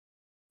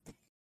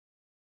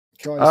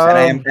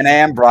And I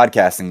am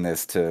broadcasting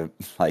this to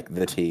like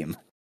the team.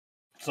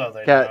 So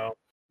they Cat, know.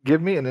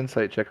 give me an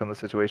insight check on the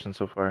situation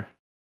so far.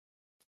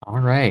 All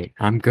right,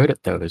 I'm good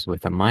at those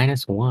with a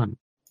 -1.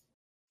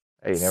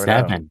 Hey, you never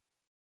 7. know.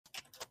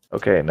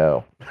 Okay,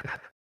 no.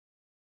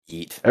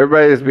 Eat.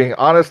 Everybody is being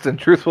honest and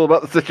truthful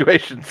about the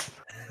situations.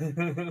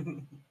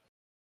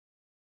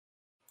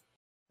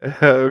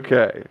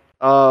 Okay.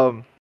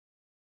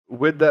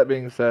 With that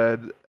being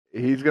said,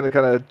 he's gonna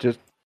kind of just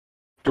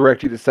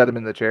direct you to set him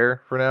in the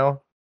chair for now,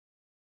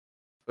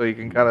 so you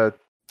can kind of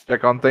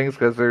check on things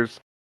because there's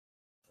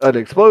an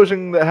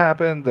explosion that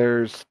happened.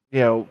 There's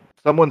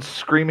someone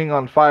screaming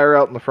on fire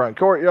out in the front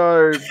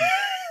courtyard.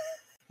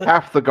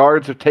 Half the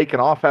guards have taken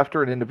off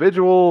after an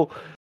individual.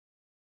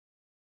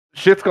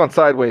 Shit's gone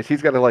sideways.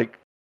 He's got to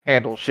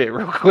handle shit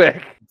real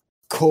quick.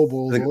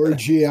 Kobold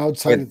orgy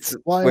outside its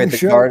flying the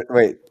ship. guard.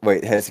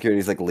 Wait. Head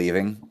security's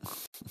leaving.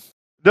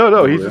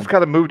 No. He's just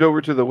kind of moved over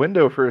to the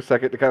window for a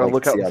second to kind of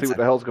look out and see outside. what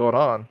the hell's going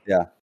on.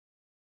 Yeah.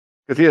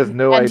 Because he has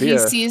no idea.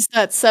 And he sees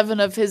that 7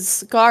 of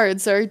his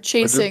guards are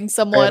chasing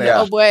someone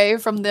away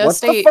from the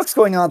estate. What the fuck's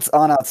going on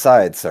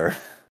outside, sir?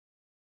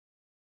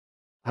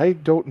 I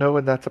don't know,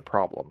 and that's a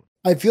problem.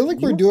 I feel like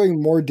we're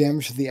doing more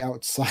damage to the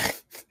outside.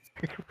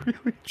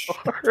 Really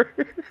are.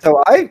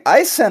 So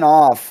I sent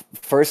off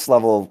first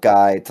level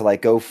guy to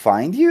go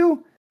find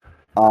you,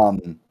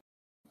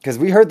 because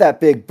we heard that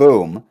big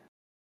boom.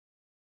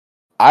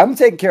 I'm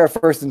taking care of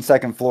first and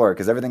second floor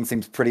because everything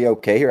seems pretty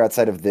okay here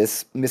outside of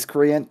this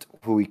miscreant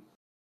who we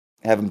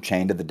have him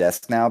chained to the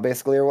desk now,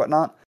 basically, or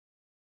whatnot.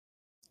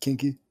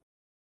 Kinky.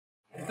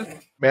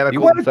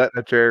 Manacled sat in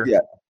a chair. Yeah.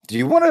 Do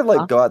you want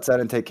to go outside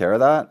and take care of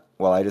that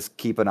while I just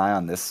keep an eye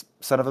on this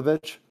son of a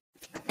bitch?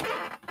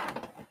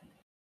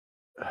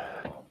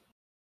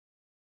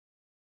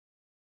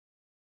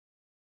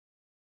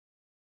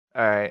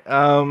 All right.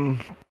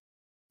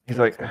 He's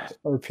like,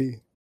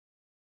 RP.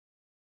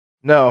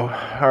 No,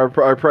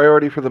 our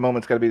priority for the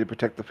moment's got to be to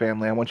protect the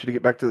family. I want you to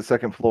get back to the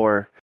second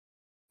floor.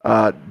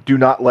 Do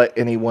not let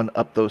anyone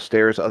up those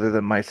stairs other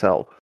than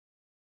myself.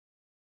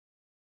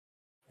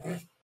 I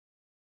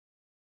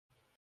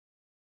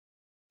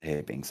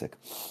hate being sick.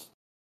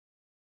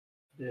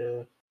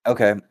 Yeah.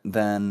 Okay,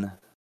 then.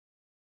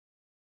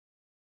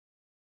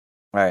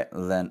 All right,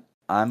 then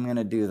I'm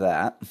gonna do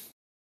that.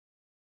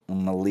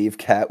 I'm gonna leave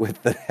Kat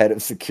with the head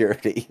of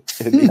security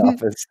in the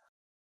office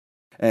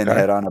and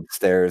head on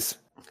upstairs.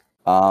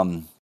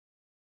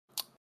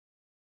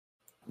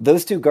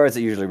 Those two guards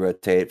that usually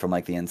rotate from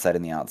the inside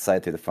and the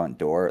outside through the front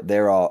door,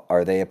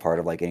 are they a part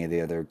of any of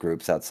the other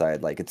groups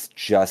outside? It's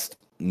just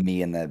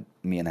me and the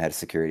head of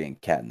security and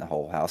Kat in the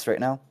whole house right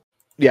now?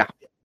 Yeah.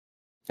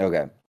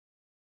 Okay.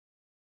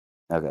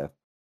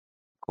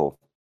 Cool.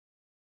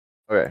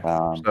 Okay.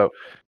 So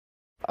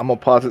I'm gonna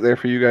pause it there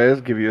for you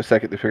guys, give you a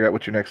second to figure out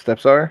what your next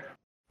steps are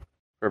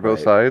for both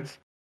sides.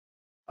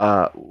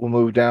 We'll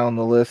move down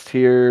the list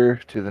here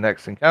to the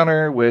next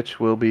encounter, which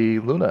will be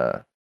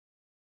Luna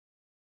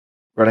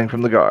running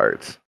from the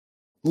guards.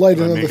 Light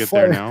Do I another make it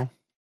fire. there now?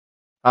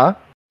 Huh?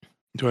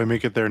 Do I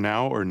make it there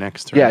now or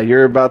next turn? Yeah,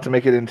 you're about to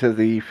make it into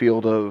the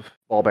field of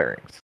ball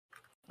bearings.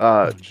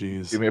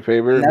 Jeez. Do me a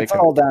favor. And that's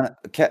all done.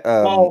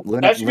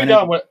 That should be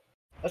done with.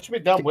 That should be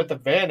done with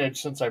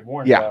advantage since I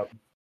warned them.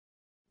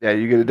 Yeah,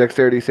 you get a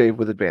dexterity save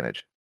with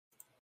advantage.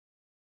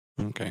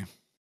 Okay.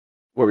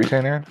 What were you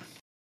saying, Aaron?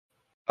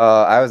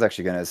 I was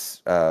actually going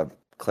to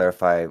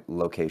clarify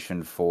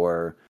location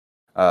for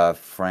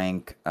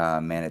Frank,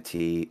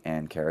 Manatee,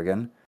 and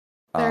Kerrigan.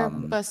 They're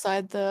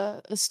beside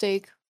the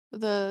estate,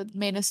 the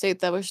main estate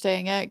that we're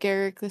staying at,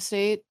 Garrick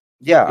Estate.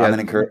 Yeah, I'm going to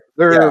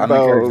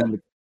encourage them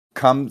to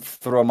come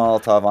throw a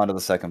Molotov onto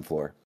the second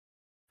floor.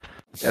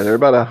 Yeah, they're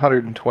about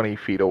 120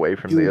 feet away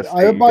from the estate.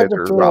 I'm about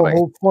to throw a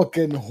whole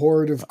fucking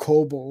horde of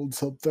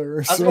kobolds up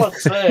there. I was about to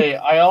say,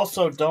 I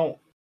also don't.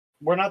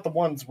 We're not the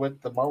ones with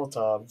the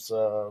Molotovs.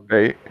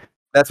 Right.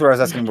 That's where I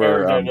was asking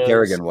where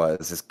Kerrigan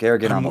was. Is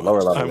Kerrigan on the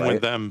lower level? I'm right?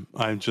 with them.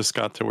 I just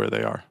got to where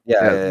they are.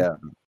 Yeah.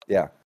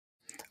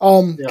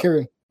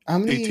 Karen, how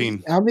many?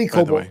 18. How many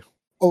kobolds?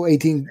 Oh,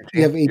 18.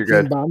 You have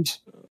 18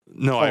 bombs.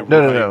 No,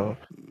 No.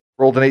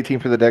 Rolled an 18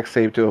 for the dex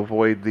save to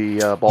avoid the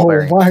ball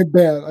bearing. Oh, my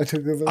bad. I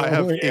took the. I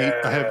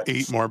have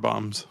 8 more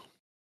bombs.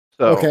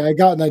 So, okay, I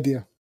got an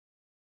idea.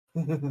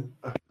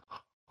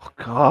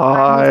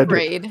 God. I'm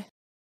afraid.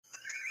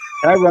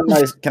 Can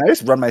I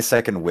just run my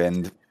second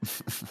wind?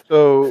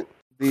 So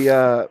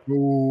the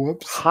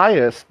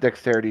highest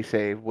dexterity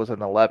save was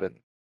an 11.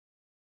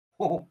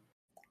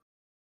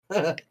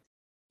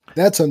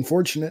 That's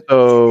unfortunate.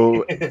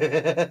 So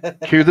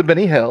cue the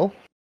Benny Hill.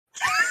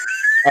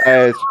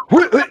 As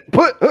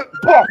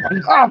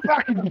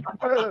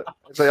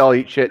they all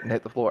eat shit and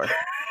hit the floor.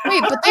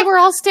 Wait, but they were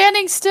all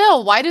standing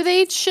still. Why do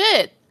they eat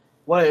shit?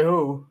 Wait,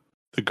 who?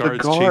 The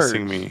guards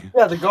chasing me.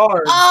 Yeah, the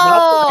guards.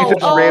 You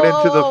just ran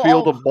into the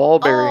field of ball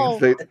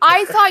bearings.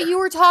 I thought you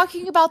were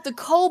talking about the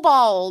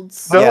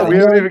kobolds. No, Yeah, we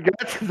haven't even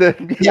got to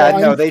them. Yeah,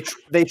 No, no,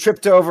 they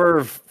tripped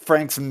over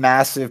Frank's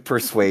massive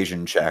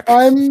persuasion check.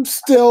 I'm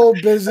still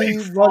busy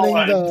Thank running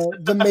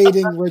God. the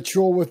mating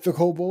ritual with the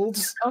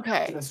kobolds.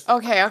 Okay.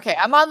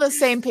 I'm on the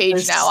same page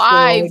It's now. still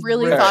I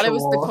really thought it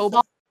was the ritual.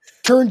 kobold.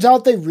 Turns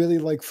out they really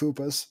like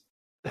fupas.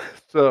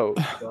 So,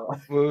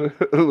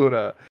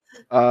 Luna,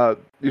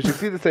 you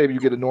succeed the save.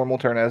 You get a normal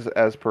turn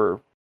as per.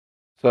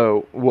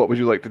 So, what would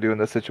you like to do in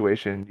this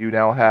situation? You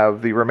now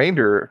have the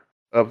remainder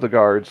of the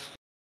guards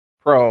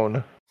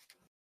prone,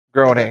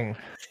 groaning.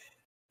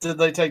 Did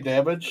they take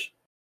damage?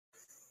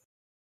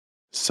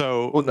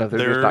 So Well, no,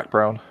 they're just not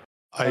prone.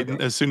 Okay.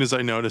 As soon as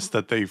I noticed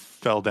that they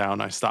fell down,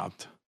 I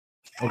stopped.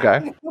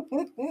 Okay.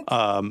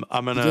 I'm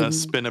Didn't gonna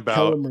spin kill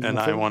about, him or and I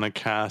nothing? want to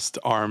cast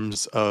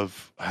Arms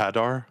of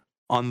Hadar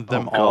on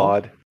them Oh all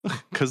God.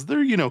 because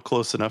they're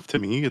close enough to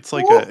me. It's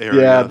like an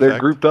area Yeah, they're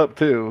effect. grouped up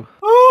too.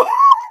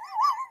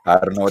 I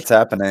don't know what's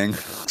happening.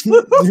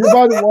 You're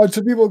about to watch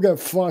some people get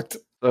fucked.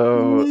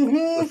 So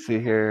let's see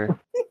here.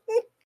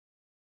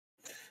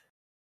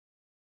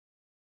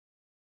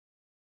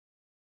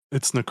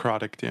 It's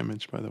necrotic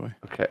damage, by the way.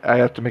 Okay, I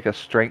have to make a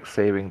strength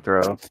saving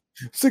throw.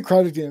 It's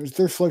necrotic damage.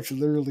 Their flesh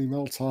literally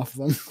melts off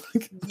them.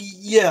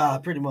 Yeah,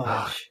 pretty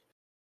much.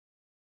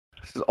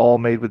 This is all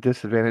made with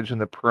disadvantage in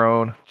the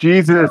prone.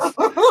 Jesus,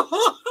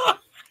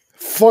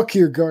 Fuck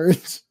your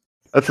guards.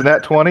 that's a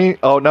nat 20.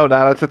 Oh no,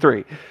 that's a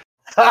 3.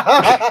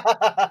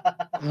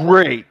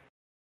 Great.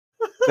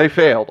 They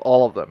failed,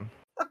 all of them.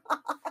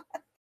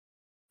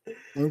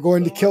 I'm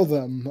going to kill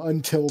them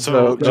until So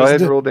they're go ahead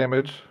dead. and roll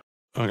damage.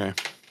 Okay.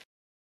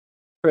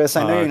 Chris,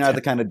 I know you're not Okay.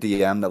 the kind of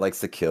DM that likes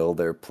to kill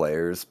their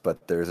players,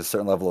 but there's a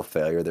certain level of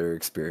failure they're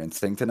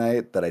experiencing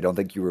tonight that I don't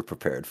think you were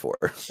prepared for.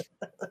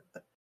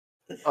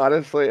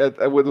 Honestly,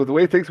 with the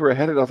way things were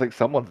headed, I was like,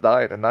 someone's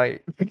dying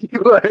tonight.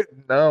 Like,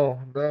 no,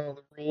 the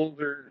rules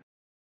are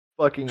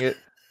fucking it.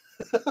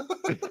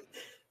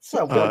 It's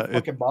not one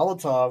fucking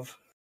Molotov.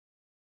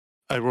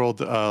 I rolled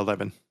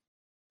 11.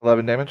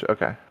 11 damage?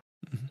 Okay.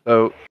 Mhm.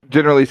 So,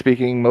 generally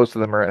speaking, most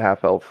of them are at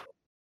half health.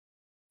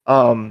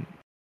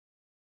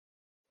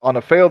 On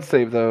a failed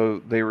save, though,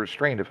 they were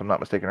restrained, if I'm not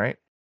mistaken, right?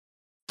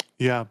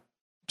 Yeah.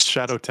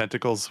 Shadow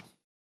tentacles.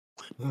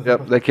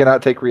 Yep, they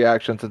cannot take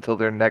reactions until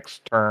their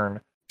next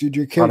turn. Dude,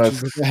 your On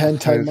character's like a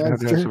hentai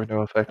monster.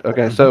 No effect.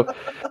 Okay, so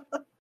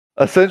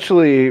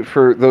essentially,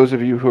 for those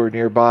of you who are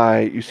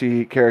nearby, you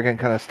see Kerrigan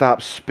kind of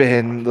stop,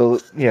 spin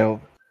the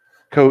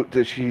coat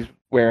that she's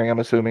wearing. I'm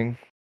assuming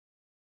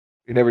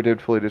you never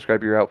did fully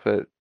describe your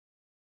outfit,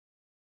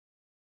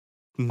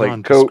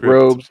 like coat, Nondescript.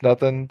 robes,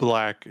 nothing.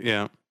 Black.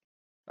 Yeah.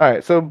 All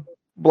right, so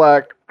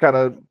black kind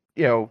of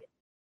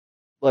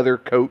leather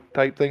coat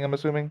type thing. I'm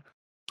assuming.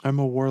 I'm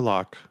a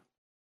warlock.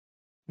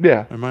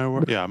 Yeah, Am I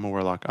a Yeah, I'm a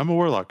warlock. I'm a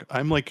warlock.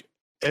 I'm like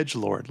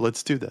edgelord.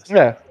 Let's do this.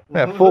 yeah.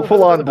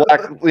 Full on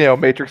black,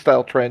 Matrix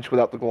style trench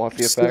without the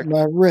glossy Slit effect.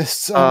 my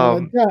wrists.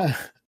 Oh my god.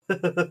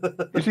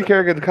 You see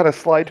Kerrigan kind of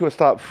slide to a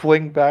stop,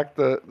 fling back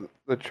the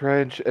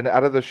trench, and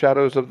out of the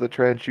shadows of the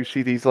trench, you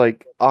see these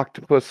like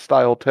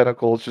octopus-style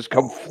tentacles just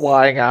come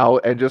flying out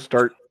and just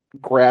start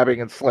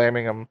grabbing and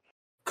slamming them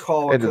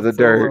Call into the Cthulhu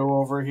dirt.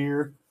 over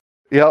here.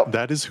 Yep.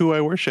 That is who I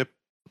worship.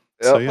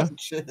 So Yep. yeah.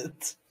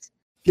 Shit.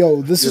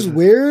 Yo, this is Yeah.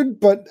 weird,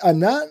 but I'm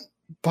not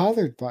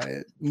bothered by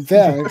it. In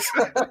fact,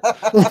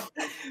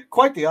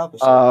 Quite the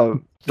opposite.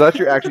 So that's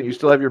your action. You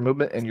still have your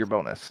movement and your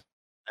bonus.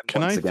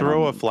 Can Once I again,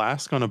 throw a I'm-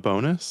 flask on a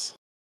bonus?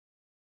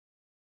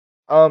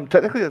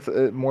 Technically, it's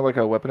more like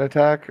a weapon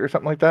attack or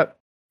something like that.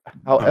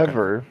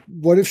 However,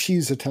 what if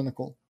she's a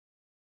tentacle?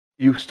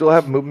 you still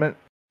have movement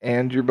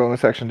and your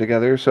bonus action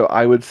together, so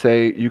I would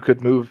say you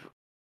could move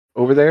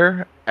over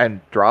there and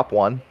drop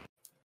one.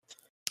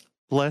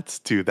 Let's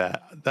do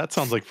that. That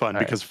sounds like fun All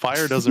right. because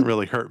fire doesn't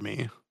really hurt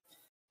me.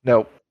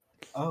 Nope.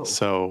 Oh.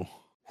 So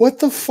What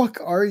the fuck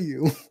are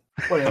you?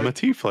 Wait, I'm a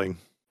tiefling.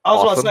 I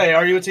was about Awesome. to say,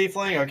 are you a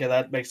tiefling? Okay,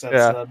 that makes sense.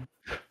 Yeah. Then.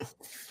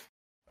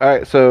 All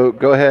right, so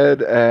go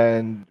ahead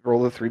and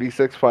roll the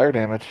 3d6 fire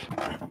damage.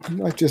 I'm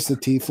not just a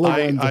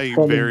tiefling. I'm I the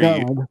son very-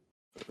 of God.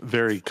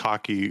 Very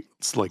cocky,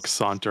 like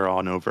saunter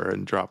on over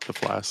and drop the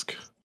flask.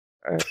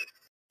 Alright.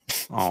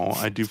 Oh,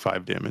 I do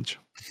 5 damage.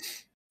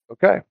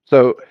 Okay,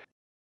 so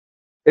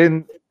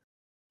in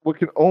what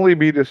can only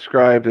be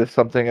described as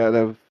something out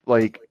of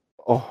like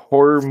a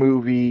horror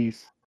movie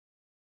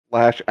 /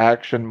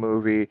 action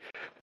movie,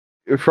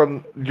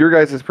 from your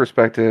guys'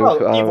 perspective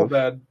Oh, Evil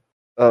Dead.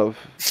 of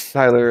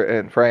Tyler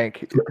and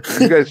Frank,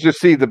 you guys just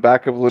see the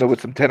back of Luna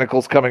with some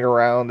tentacles coming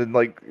around and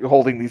like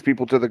holding these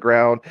people to the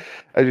ground.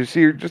 As you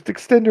see her just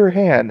extend her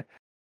hand,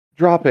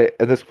 drop it,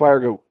 and this fire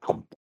go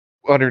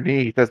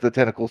underneath as the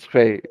tentacles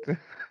fade.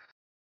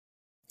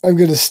 I'm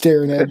gonna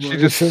stare in And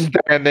she's just admiration.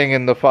 standing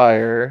in the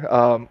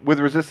fire. With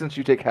resistance,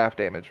 you take half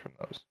damage from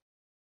those.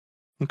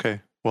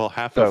 Okay. Well,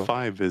 half So, of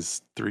 5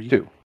 is 3.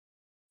 2.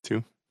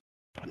 2.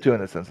 2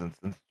 in this instance.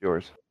 It's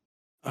yours.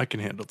 I can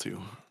handle 2.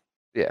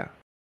 Yeah,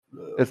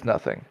 it's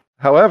nothing.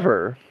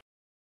 However,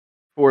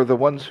 for the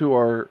ones who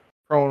are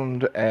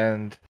prone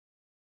and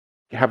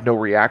have no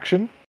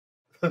reaction,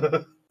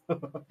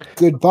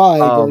 Goodbye,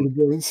 Um,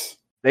 Gardevoirs.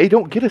 they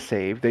don't get a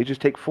save. They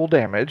just take full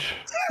damage.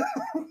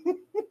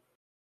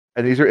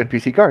 And these are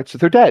NPC guards, so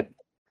they're dead.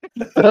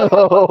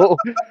 So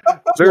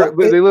they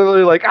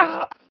literally like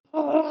ah,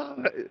 ah.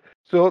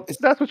 So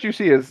that's what you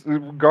see is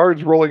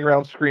guards rolling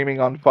around screaming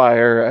on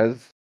fire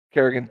as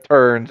Kerrigan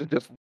turns and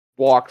just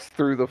walks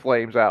through the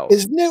flames out.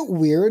 Isn't it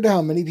weird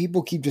how many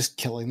people keep just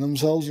killing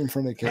themselves in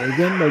front of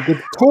Kerrigan? Like,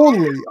 it's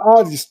totally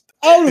out of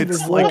It's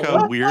his like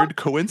world. a weird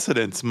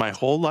coincidence. My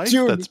whole life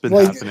Dude, that's been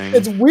like, happening.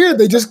 it's weird.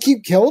 They just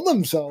keep killing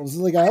themselves.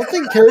 Like, I don't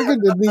think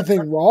Kerrigan did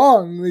anything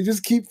wrong. They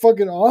just keep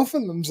fucking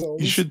offing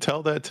themselves. You should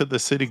tell that to the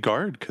city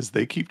guard because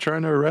they keep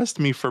trying to arrest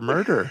me for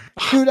murder.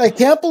 Dude, I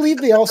can't believe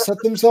they all set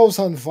themselves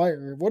on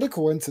fire. What a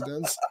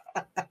coincidence.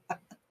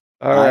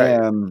 All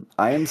right.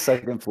 I am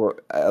second floor.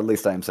 At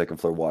least I am second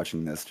floor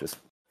watching this. Just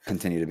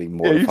continue to be Yeah,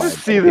 mortified. you just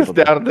by see the this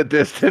people down in the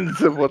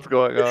distance of what's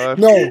going on.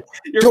 No,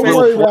 Your don't face-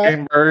 worry, Little Rat.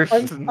 flame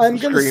bursts and I'm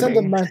going to send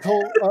a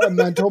screaming.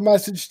 mental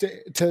message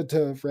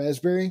to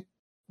Raspberry.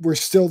 We're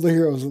still the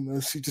heroes in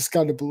this. You just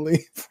got to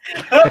believe.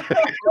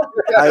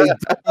 I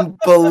don't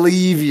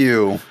believe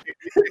you.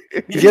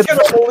 You Get just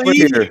gotta over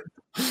believe. here.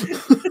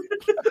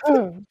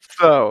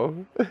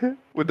 So,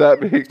 with that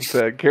being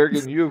said,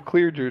 Kerrigan, you have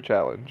cleared your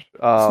challenge.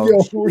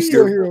 Yo, we're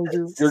still you're-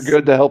 heroes. You're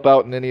good to help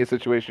out in any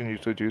situation you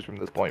so choose from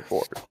this point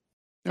forward.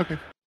 Okay.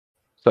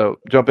 So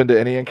jump into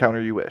any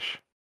encounter you wish.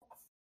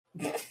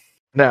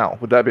 Now,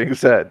 with that being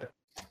said,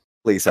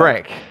 Please, help.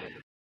 Frank,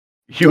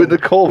 you and the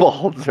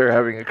kobolds are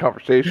having a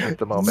conversation at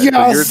the moment. So your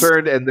Yes!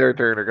 turn and their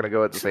turn are going to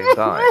go at the same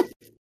time.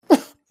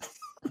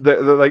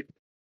 They're like,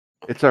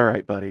 it's all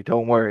right, buddy.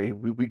 Don't worry.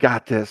 We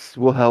got this.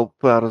 We'll help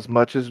out as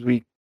much as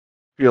we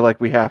feel like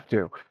we have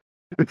to.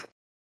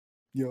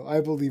 Yo,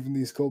 I believe in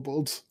these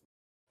kobolds.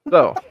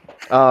 So,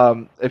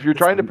 if you're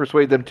trying to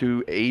persuade them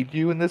to aid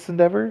you in this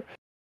endeavor,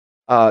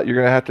 you're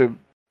going to have to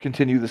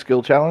continue the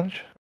skill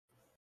challenge.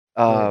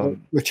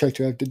 What check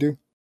do I have to do?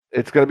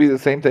 It's going to be the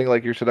same thing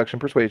like your seduction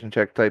persuasion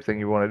check type thing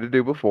you wanted to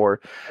do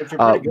before. If you're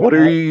pretty good What at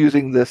are it. you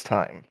using this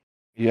time?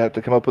 You have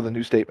to come up with a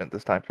new statement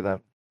this time for them,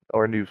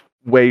 or a new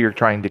way you're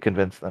trying to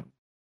convince them.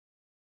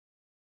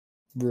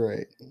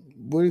 Right.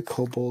 What do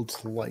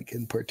kobolds like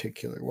in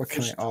particular? What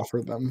can I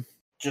offer them?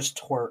 Just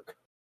twerk.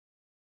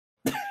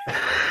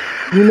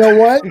 You know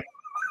what?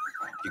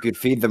 You could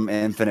feed them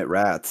infinite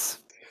rats.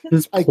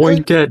 Just I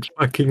point at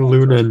fucking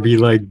Luna and be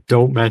like,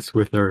 "Don't mess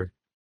with her."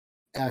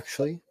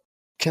 Actually,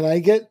 can I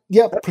get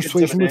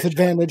persuasion with Intimidation.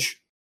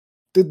 advantage?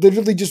 They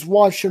literally just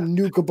watch him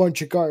nuke a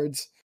bunch of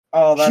guards.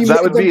 Oh, She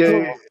That made would be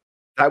them a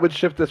that would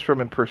shift this from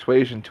a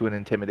persuasion to an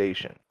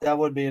intimidation. that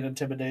would be an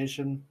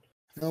intimidation.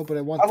 No, but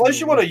I want. them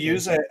Unless you want to watch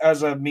use them. it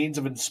as a means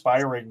of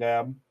inspiring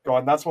them.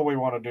 Going, that's what we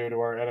want to do to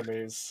our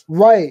enemies.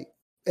 Right,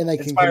 and I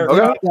can Inspire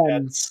convince them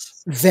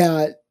confidence.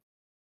 that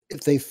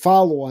if they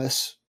follow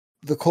us,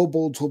 the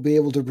kobolds will be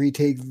able to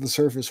retake the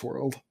surface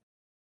world.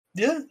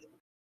 Yeah.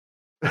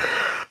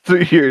 So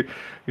you're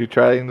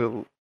trying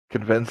to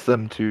convince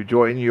them to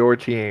join your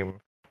team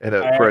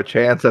for a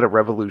chance at a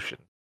revolution.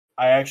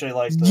 I actually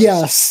like this.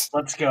 Yes,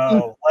 Let's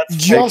go. Let's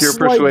Just Make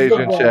your like the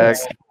persuasion check.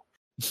 walls.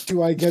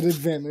 Do I get I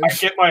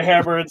advantage? get my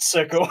hammer and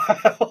sickle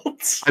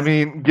out. I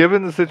mean,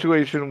 given the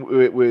situation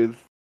with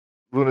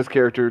Luna's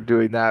character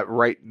doing that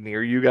right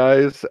near you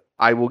guys,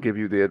 I will give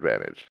you the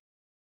advantage.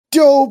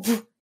 Dope.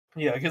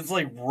 Yeah, because it's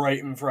like right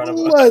in front of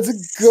us.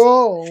 Let's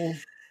go.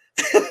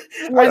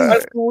 I,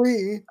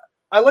 23.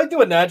 I like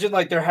to imagine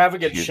like they're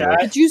having a Excuse chat.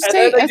 Did you and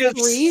say then a they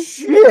just-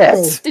 3?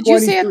 Yes. Did you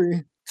say a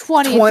 23.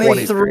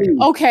 23? 23.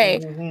 Okay.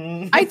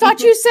 Mhm. I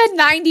thought you said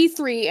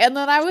 93, and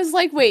then I was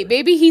like, wait,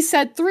 maybe he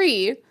said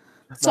 3.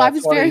 So No, I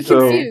was very 22.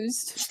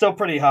 confused. Still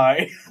pretty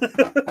high.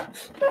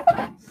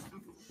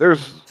 Their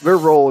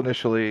roll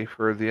initially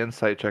for the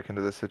insight check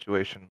into this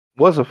situation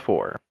was a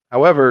 4.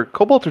 However,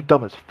 kobolds are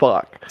dumb as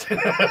fuck.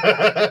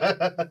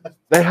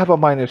 They have a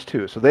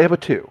 -2, so they have a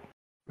 2.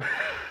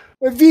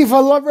 Viva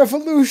la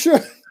revolution.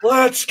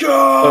 Let's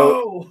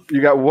go.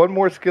 You got one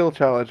more skill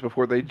challenge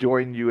before they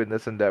join you in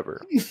this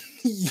endeavor.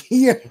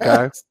 Yeah.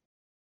 Okay.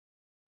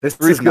 This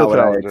Three is not skill what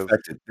I challenges.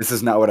 expected. This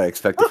is not what I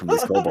expected from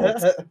these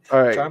kobolds.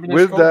 All right. Charming as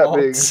With that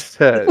being kobolds.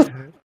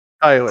 said,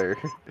 Tyler,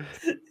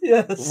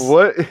 Yes.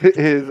 what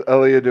is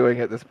Elia doing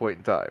at this point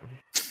in time?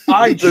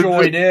 I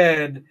join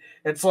in.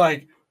 It's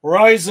like,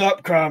 rise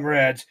up,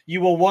 comrades.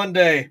 You will one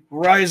day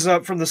rise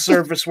up from the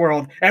surface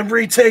world and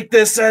retake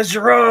this as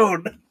your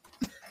own.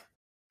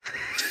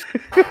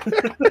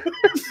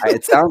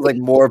 It sounds like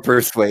more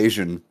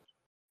persuasion.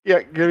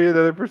 Yeah, give me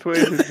another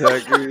persuasion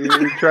check.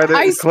 You try to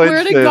I swear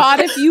clinch to this. God,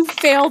 if you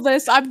fail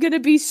this, I'm gonna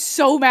be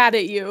so mad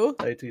at you.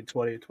 19,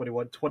 20,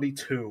 21,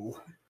 22.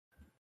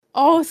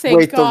 Oh, thank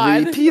Wait,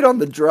 God. the repeat on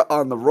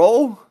the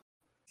roll?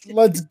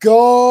 Let's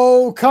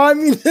go.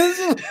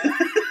 Communism.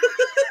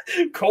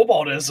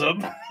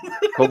 Koboldism.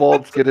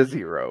 Kobolds get a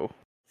 0.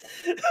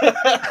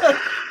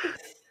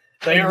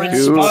 They are Wow.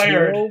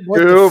 inspired. What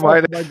Two the fuck,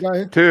 minus my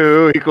guy?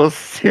 2 equals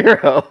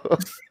 0.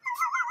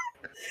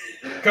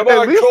 Come At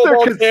on, least they're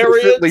Cobalt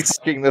consistently Arians.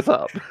 fucking this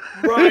up.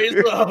 Rise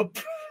up.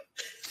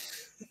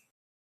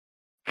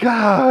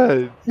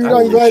 God. Dude, I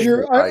I'm glad hate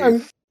you're. I'm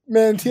Heist.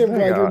 man, T. I'm Hang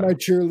glad you're on. my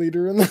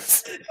cheerleader in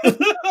this.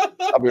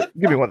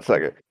 Give me 1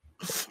 second.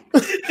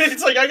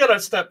 It's like I gotta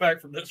step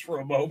back from this for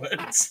a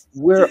moment.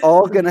 We're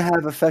all gonna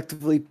have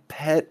effectively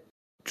pet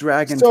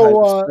dragon So,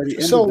 types by the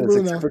end so of this,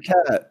 Luna. except for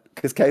Cat,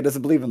 because Cat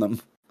doesn't believe in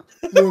them.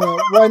 Luna,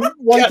 once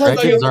Yeah, I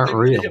Dragons tame, aren't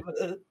real.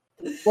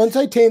 once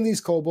I tame these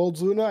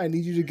kobolds, Luna, I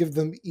need you to give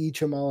them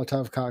each a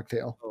Molotov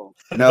cocktail.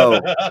 No.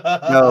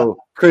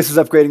 Chris is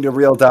upgrading to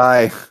real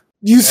die.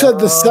 You said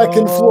the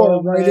second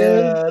floor, right,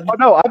 Aaron? man. Oh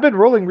no, I've been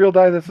rolling real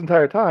die this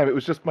entire time. It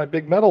was just my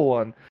big metal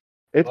one.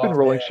 It's been Oh,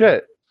 rolling man.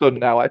 shit. So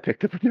now I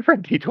picked up a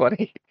different D20.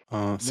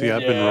 See,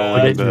 I've been Yeah.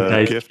 rolling Get your the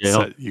dice gift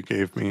scale. set you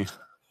gave me.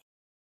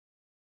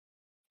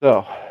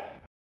 So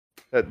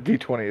that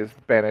D20 is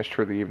banished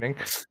for the evening.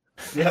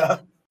 Yeah.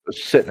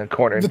 Just sit in a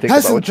corner and The think about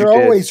what peasants you are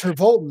did. always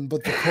revolting,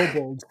 but the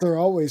kobolds, they're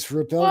always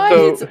rebelling.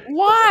 Why? So-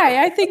 Why?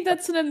 I think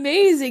that's an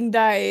amazing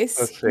dice.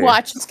 Let's see.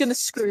 Watch, it's gonna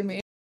screw me.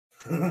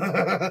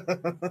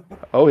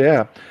 Oh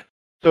yeah.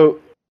 So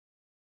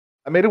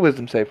I made a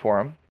wisdom save for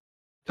him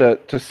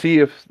to see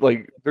if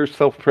like their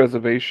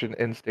self-preservation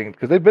instinct,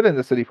 because they've been in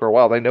the city for a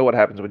while. They know what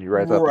happens when you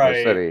rise up in the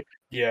Right. city.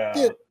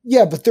 Yeah.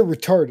 Yeah, but they're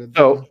retarded.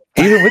 So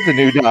even with the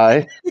new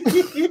die,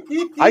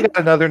 I got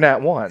another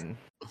nat 1.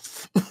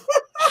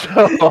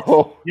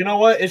 So You know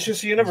what? It's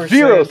just the universe.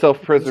 0 saying,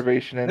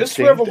 self-preservation This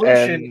instinct.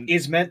 revolution and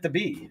is meant to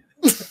be.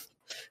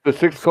 the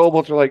 6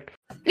 kobolds are like,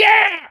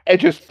 yeah, and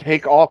just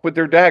take off with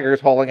their daggers,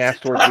 hauling ass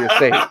towards the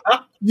estate.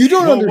 You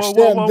don't Whoa,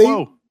 understand. whoa, whoa,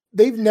 whoa, whoa.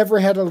 They've never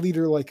had a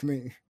leader like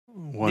me.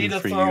 One Need to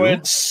for throw you.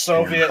 in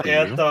Soviet One for you.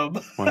 anthem.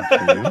 One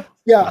for you.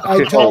 Yeah, I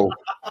Oh, talked.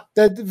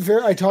 I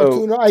talked to So-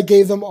 Luna. I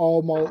gave them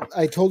all.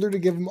 I told her to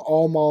give them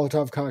all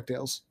Molotov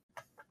cocktails.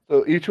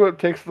 So each one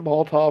takes the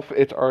Molotov.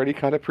 It's already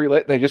kind of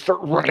pre-lit. And they just start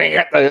running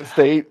at the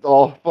estate,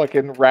 all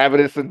fucking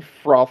ravenous and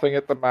frothing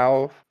at the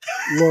mouth.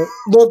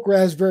 Look,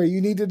 Raspberry,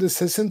 you needed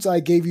assistance. I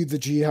gave you the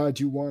jihad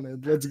you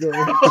wanted. Let's go.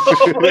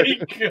 Oh my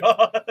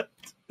god.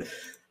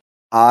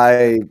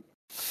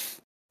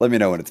 Let me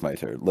know when it's my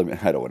turn.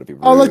 I don't want to be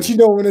rude. I'll let you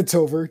know when it's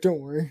over. Don't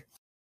worry.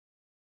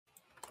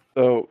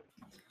 So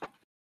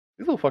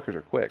these little fuckers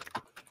are quick.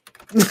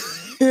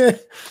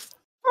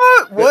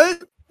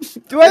 What?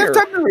 Do I have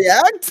time to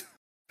react?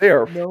 They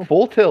are No.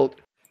 full tilt.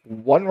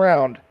 1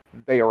 round,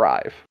 they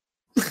arrive.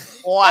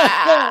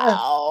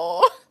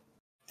 Wow.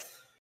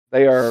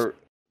 They are.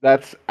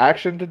 That's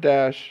action to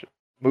dash,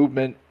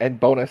 movement, and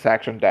bonus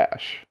action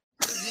dash.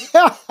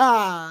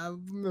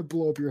 I'm gonna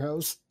blow up your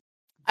house.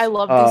 I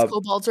love these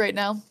kobolds right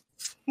now.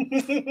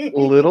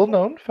 Little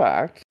known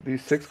fact: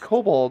 these 6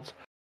 kobolds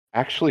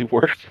actually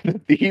work for the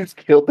Thieves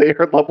Guild. They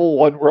are level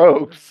 1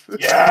 rogues.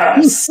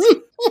 Yes.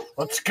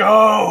 Let's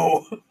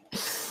go.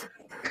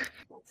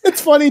 It's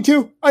funny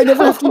too. I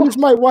never have to use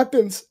my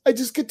weapons. I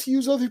just get to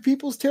use other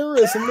people's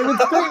terrorism. And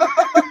it's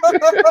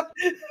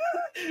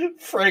great.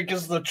 Frank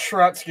is the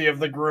Trotsky of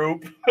the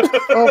group.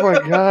 Oh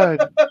my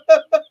god.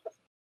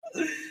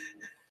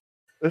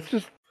 It's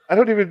just. I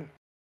don't even.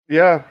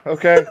 Yeah.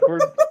 Okay.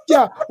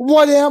 Yeah.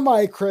 What am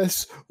I,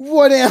 Chris?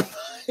 What am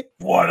I?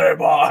 What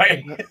am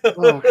I?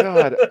 Oh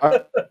god.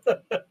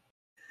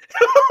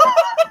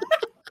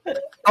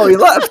 Oh, he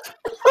left.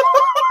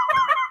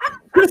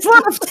 Chris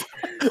left.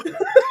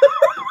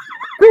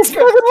 Chris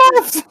fucking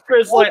left.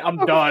 Chris, like, I'm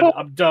done.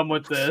 I'm done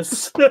with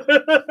this.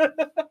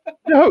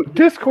 No,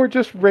 Discord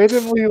just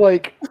randomly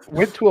like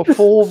went to a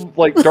full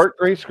like dark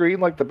gray screen,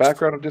 like the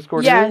background of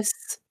Discord. Yes.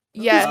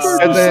 Yes.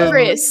 And then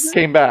Chris.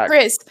 came back.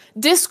 Chris,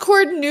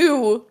 Discord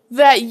knew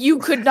that you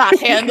could not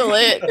handle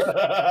it.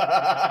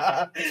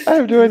 I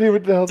have no idea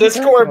what the hell.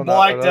 Discord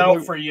blacked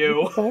out for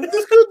you.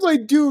 Discord's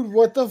like, dude,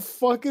 what the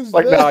fuck is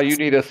Like, this? nah, you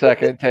need a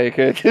second. Take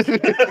it.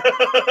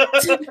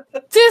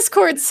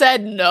 Discord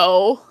said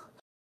no.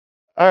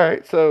 All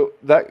right, so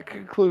that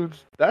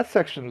concludes that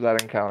section of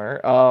that encounter.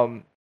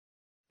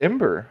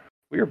 Ember,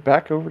 we are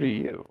back over to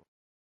you.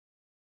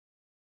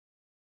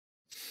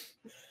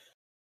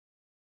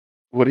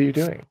 What are you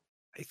doing?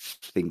 I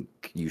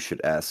think you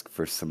should ask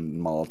for some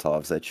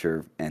Molotovs at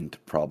your end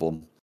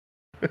problem.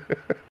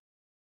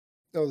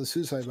 Oh, the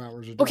suicide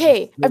bombers are done.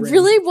 Okay, I They're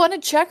really want to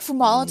check for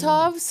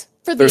Molotovs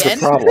for the There's a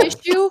end of problem. the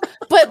issue,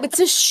 but it's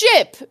a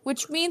ship,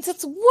 which means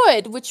it's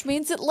wood, which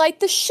means it light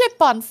the ship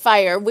on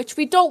fire, which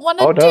we don't want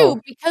to Oh, no.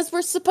 do because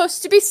we're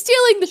supposed to be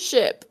stealing the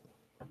ship.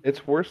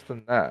 It's worse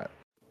than that.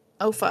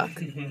 Oh fuck.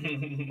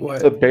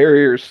 The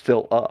barrier's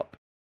still up.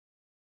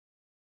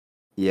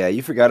 Yeah,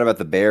 you forgot about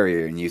the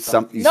barrier and you No,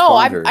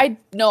 spawned her. I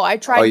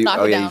tried to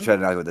knock it down. You tried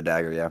to knock it with the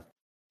dagger, yeah.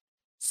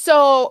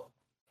 So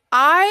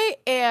I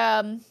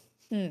am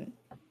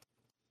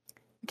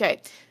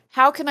okay.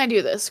 How can I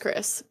do this,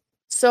 Chris?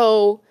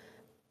 So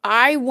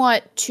I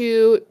want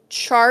to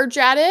charge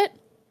at it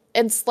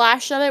and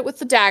slash at it with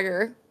the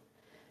dagger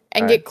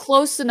and Alright. get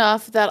close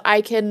enough that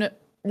I can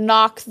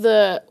knock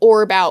the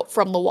orb out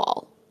from the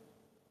wall.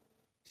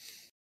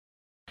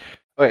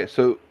 Okay,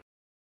 so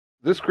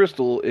this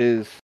crystal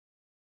is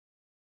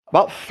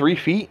about 3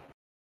 feet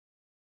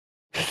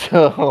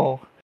So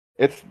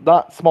it's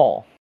not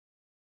small,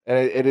 and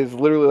it is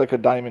literally like a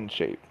diamond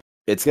shape.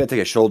 It's gonna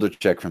take a shoulder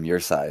check from your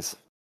size.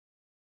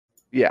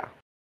 Yeah,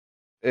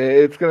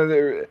 it's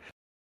gonna.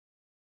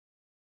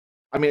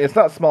 I mean, it's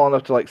not small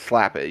enough to like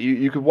slap it.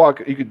 You could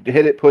walk, you could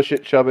hit it, push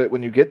it, shove it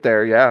when you get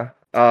there. Yeah,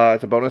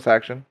 it's a bonus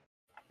action.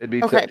 It'd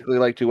be Okay. technically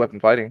like 2-weapon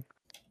fighting,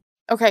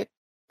 Okay.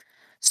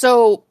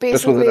 So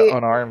just with an basically,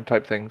 unarmed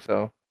type thing.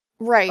 So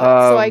right.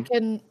 So I Um,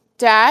 can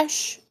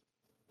dash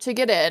to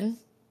get in.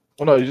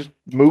 well, no, you just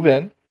move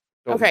in.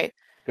 Okay.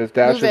 Because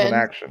dash Move is an in.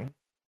 action.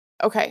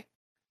 Okay.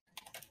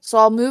 So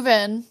I'll move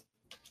in,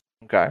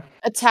 Okay,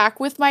 attack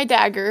with my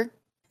dagger.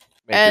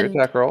 make your And-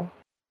 attack roll.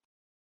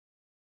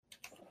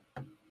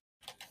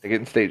 Take it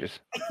in stages.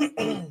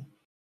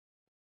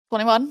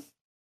 21.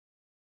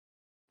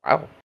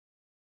 Wow.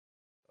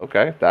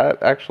 Okay,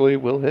 that actually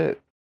will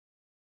hit.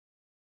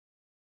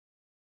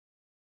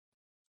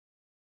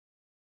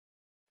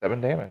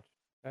 7 damage.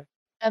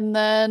 And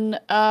then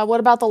what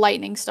about the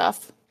lightning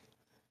stuff?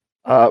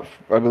 I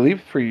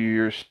believe for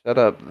your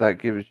setup that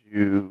gives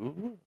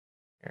you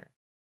here,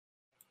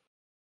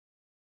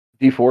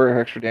 D4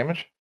 extra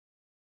damage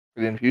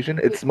for the infusion.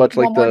 It's much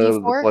One like more the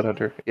D4? Blood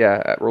Hunter.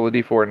 Yeah, roll a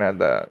D4 and add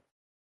that.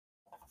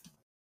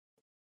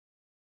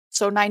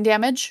 So 9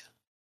 damage.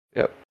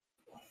 Yep.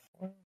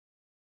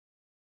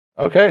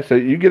 Okay, so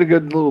you get a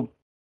good little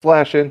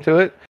flash into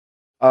it.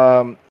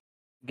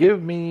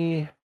 Give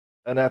me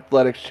an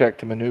athletics check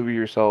to maneuver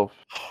yourself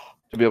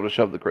to be able to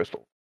shove the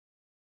crystal.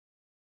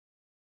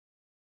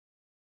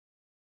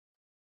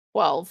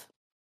 12.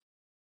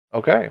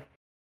 Okay.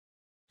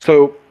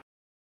 So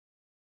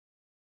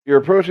you're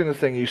approaching this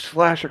thing, you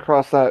slash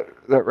across that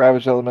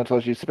ravaged elemental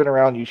as you spin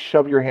around, you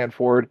shove your hand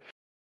forward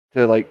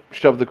to like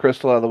shove the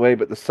crystal out of the way,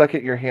 but the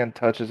second your hand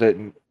touches it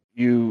and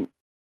you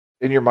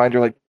in your mind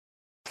you're like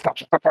stop,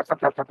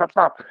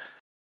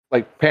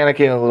 like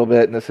panicking a little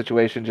bit in the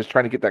situation, just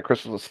trying to get that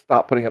crystal to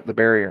stop putting up the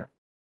barrier.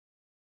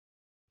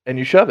 And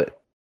you shove it.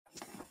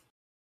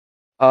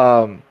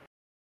 As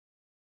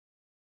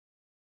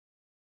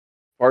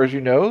far as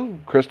you know,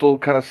 crystal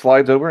kind of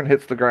slides over and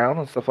hits the ground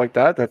and stuff like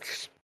that.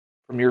 That's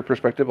from your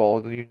perspective,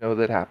 all you know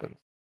that happens.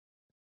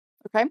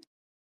 Okay.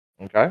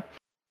 Okay.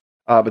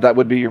 But that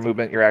would be your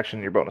movement, your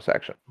action, your bonus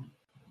action.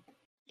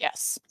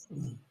 Yes.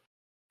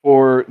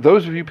 For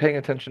those of you paying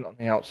attention on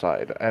the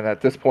outside, and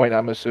at this point,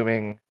 I'm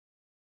assuming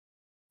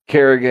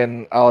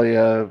Kerrigan,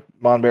 Alia,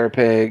 Monbear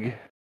Pig,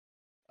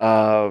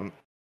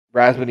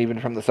 Rasmus, even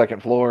from the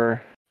second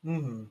floor,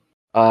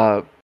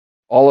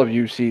 all of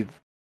you see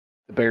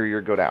the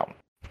barrier go down.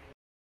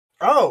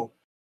 Oh,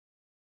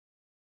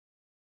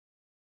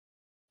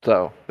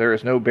 So there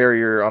is no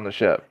barrier on the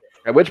ship.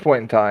 At which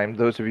point in time,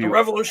 those of the you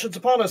revolution's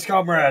upon us,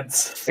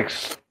 comrades.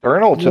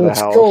 external to the Let's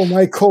house, go,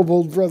 my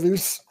kobold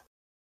brothers.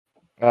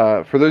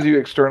 for those of you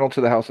external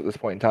to the house at this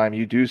point in time,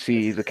 you do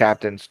see the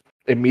captains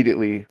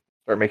immediately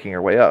start making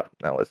her way up.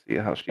 Now let's see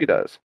how she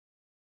does.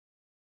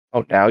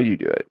 Oh, now you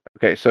do it.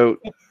 Okay, so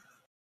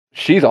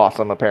she's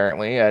awesome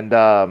apparently,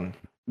 and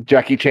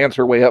Jackie chants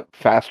her way up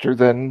faster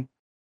than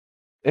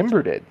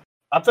Ember did.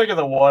 I'm thinking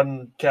the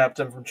one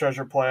captain from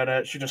Treasure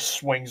Planet. She just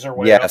swings her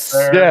way Yes.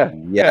 up there. Just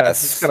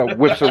Yes. kind of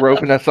whips a rope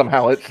and then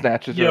somehow it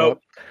snatches her Yep.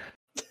 up.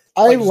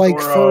 I Like like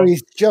Zorro.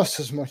 furries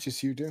just as much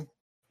as you do.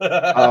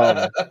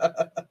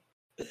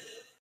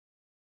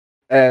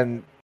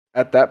 And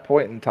at that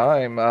point in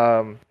time,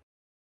 hang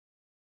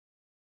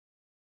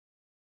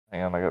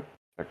on, I got to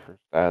check her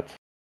stats.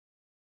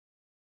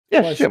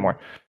 Yeah, she did more.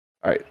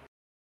 All right.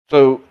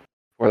 So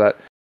for that,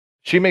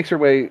 she makes her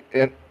way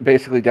in,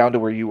 basically down to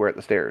where you were at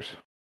the stairs.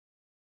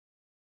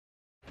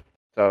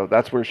 So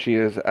that's where she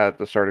is at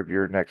the start of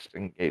your next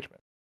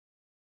engagement.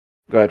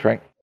 Go ahead,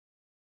 Frank.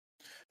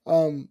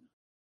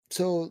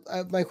 So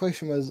my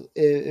question was,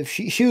 if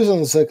she was on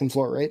the second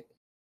floor, right?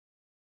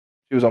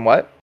 She was on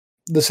what?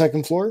 The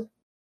second floor.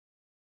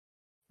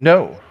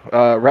 No,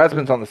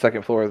 Rasmus's on the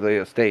second floor of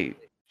the estate.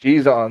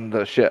 She's on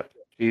the ship.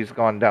 She's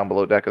gone down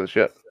below deck of the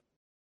ship.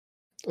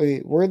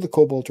 Wait, where are the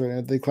kobolds right now?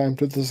 Did they climb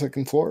to the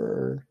second floor,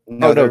 or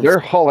No, they're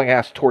hauling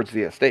ass towards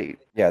the estate.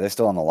 Yeah, they're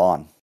still on the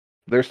lawn.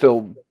 They're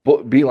still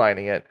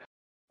beelining it.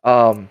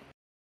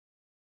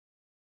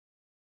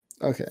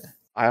 okay?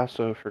 I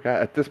also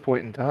forgot at this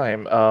point in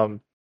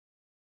time.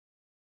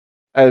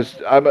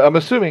 As I'm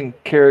assuming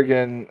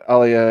Kerrigan,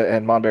 Alia,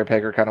 and Monbear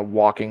Peg are kind of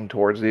walking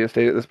towards the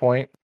estate at this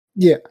point.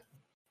 Yeah,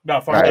 No,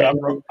 fuck Right.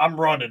 that. I'm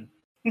running.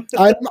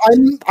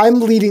 I'm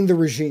leading the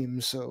regime,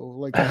 so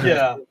like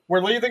Yeah,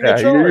 we're leading Yeah,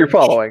 the charge. you're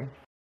following.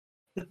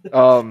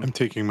 I'm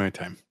taking my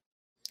time.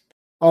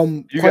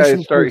 You question guys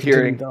before start we continue,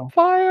 hearing though.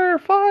 fire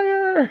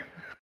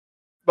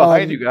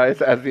behind you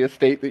guys as the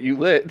estate that you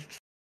lit is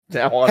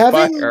now on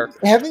fire.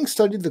 Having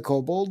studied the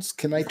kobolds,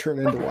 can I turn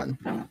into one?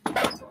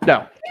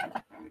 No,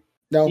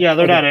 No. Yeah,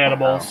 they're Okay. not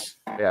animals.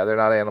 yeah, they're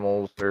not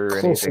animals or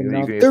Close anything that you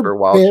enough. can use They're for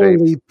wild shape.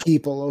 barely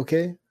people.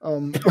 Okay.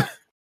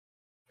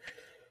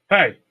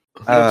 Hey,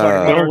 don't talk Uh,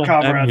 about Don't our let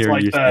them comrades hear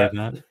like you that. say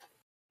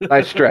that.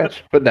 Nice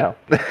stretch, but no.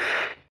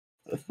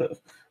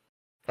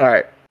 All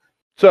right.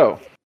 So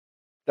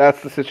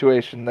that's the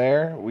situation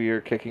there. We are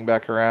kicking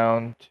back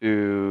around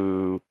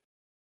to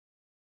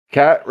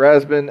Kat,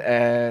 Rasbin,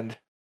 and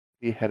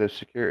the head of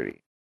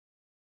security.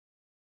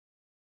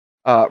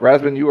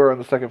 Rasbin, you are on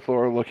the second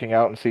floor looking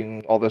out and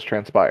seeing all this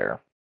transpire.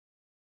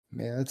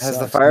 Man, that Has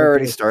the sucks. fire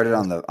already Okay. started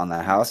on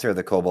the house, or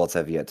the kobolds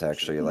have yet to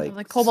actually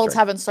The kobolds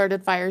haven't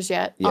started fires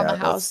yet on the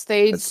house.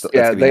 It's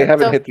Yeah, gonna be they next-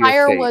 haven't The hit the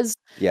fire estate. was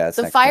Yeah, it's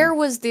the next fire turn.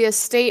 was the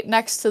estate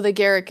next to the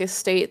Garrick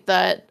estate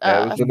that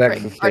Yeah, it was the next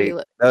Frick estate.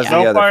 That was yeah.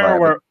 the No other fire fire.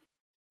 where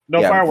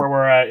yeah, fire where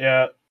we're at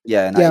yet.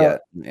 Yeah, not Yeah.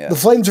 yet. Yeah. The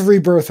flames of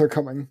rebirth are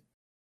coming.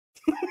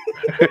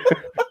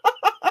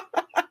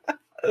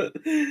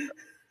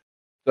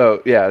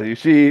 So, yeah, you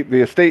see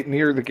the estate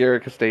near the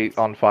Garrick estate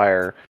on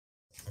fire.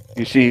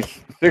 You see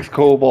 6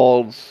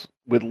 kobolds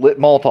with lit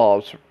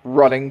Molotovs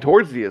running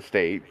towards the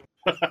estate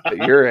that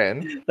you're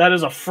in, That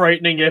is a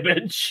frightening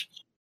image.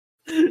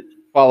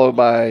 followed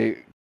by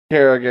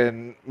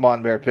Kerrigan,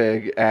 Monbear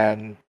Pig,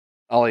 and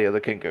Alia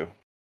the Kinku.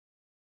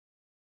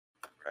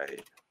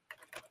 Right.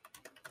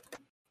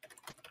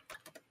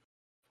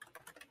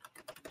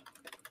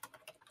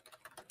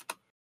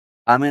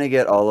 I'm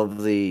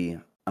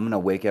gonna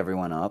wake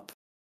everyone up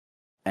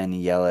and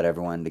yell at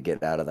everyone to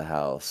get out of the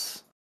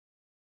house.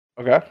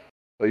 Okay.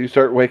 So you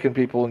start waking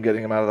people and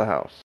getting them out of the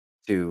house.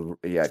 To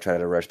try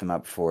to rush them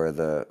up before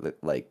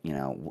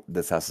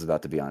this house is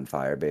about to be on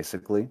fire,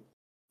 basically.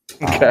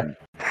 Okay.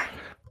 So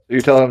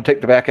you're telling them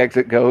take the back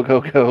exit, go, go,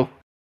 go.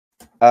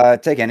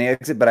 Take any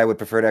exit, but I would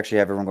prefer to actually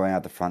have everyone going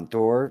out the front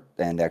door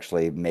and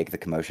actually make the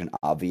commotion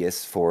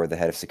obvious for the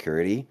head of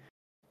security.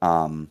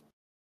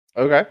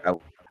 Okay.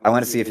 I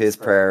want to see if his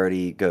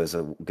priority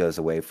goes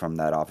away from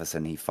that office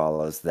and he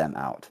follows them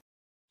out.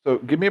 So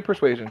give me a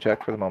persuasion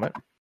check for the moment.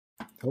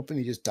 Hoping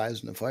he just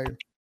dies in the fire.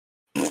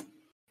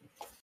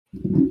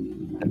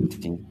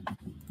 17.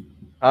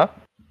 Huh?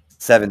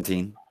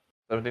 17.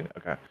 17?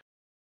 Okay.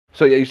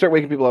 So yeah, you start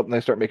waking people up and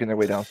they start making their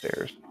way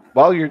downstairs.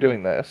 While you're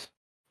doing this,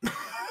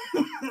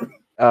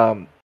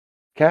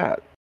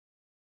 Kat,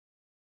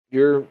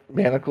 you're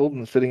manacled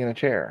and sitting in a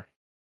chair.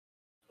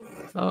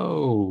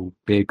 Oh,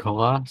 big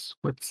Colossus,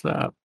 what's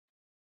up?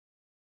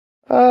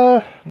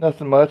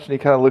 Nothing much. And he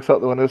kind of looks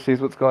out the window,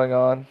 sees what's going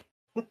on,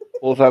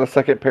 pulls out a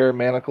second pair of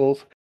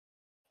manacles,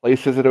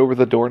 places it over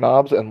the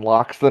doorknobs and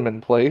locks them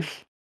in place,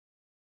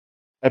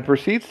 and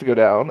proceeds to go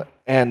down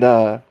and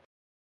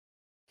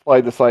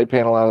slide the side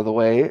panel out of the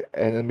way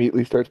and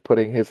immediately starts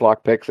putting his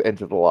lockpicks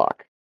into the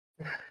lock.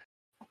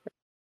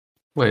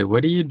 Wait,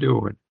 what are you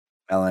doing?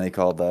 Melanie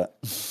called that.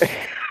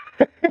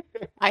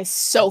 I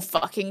so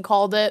fucking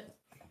called it.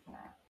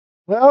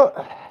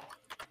 Well,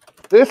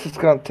 this is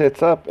gonna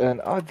tits up,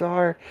 and odds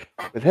are,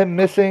 with him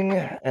missing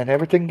and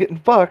everything getting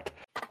fucked,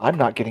 I'm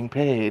not getting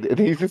paid. And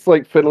he's just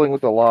like fiddling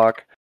with the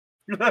lock.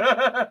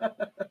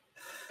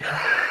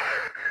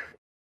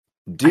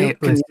 Dude,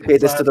 can you pay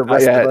this to the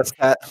rest of us,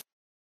 Kat?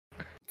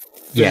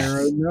 Yes.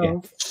 Fair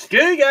enough. Screw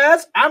you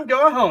guys, I'm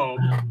going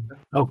home.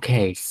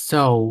 Okay,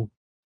 so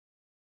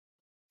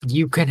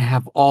you can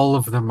have all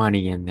of the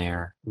money in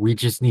there. We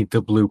just need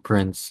the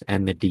blueprints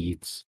and the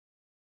deeds.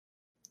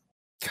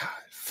 God,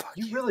 fuck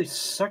You really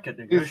suck at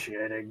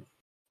negotiating.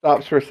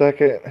 Stops for a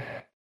second.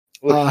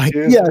 Looks at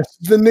you, yes,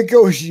 the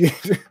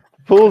negotiator.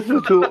 pulls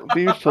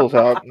these tools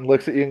out and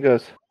looks at you and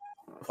goes,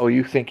 "Oh,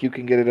 you think you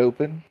can get it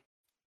open?"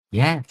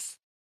 Yes.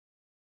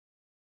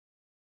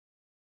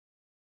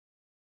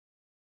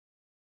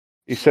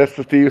 He sets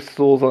the thieves'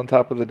 tools on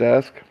top of the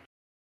desk,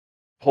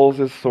 pulls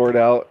his sword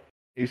out.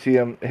 You see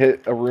him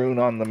hit a rune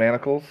on the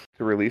manacles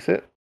to release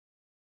it,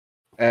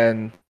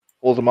 and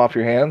pulls them off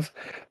your hands.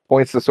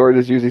 Points the sword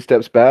as he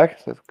steps back.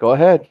 Says, "Go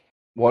ahead.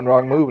 One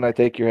wrong move, and I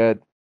take your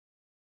head."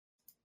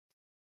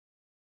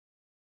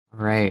 All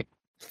right.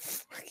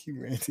 Fuck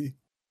you, Randy.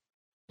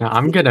 Now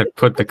I'm gonna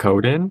put the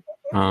code in.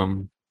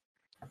 And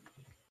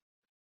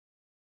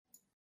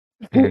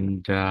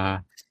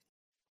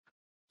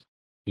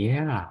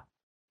yeah.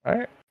 All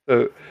right.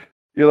 So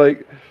you're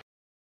like,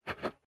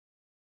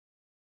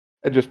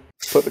 and just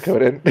put the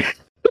code in.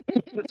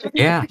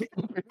 Yeah.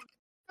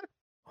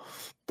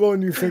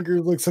 Blowing your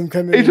fingers like some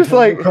kind of He's just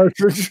Nintendo like-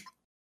 cartridge.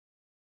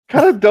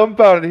 Kind of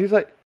dumbfounded. He's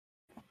like,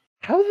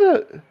 "How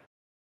the?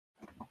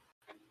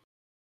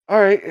 All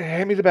right,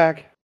 hand me the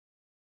bag."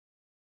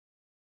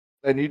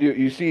 And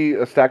you see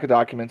a stack of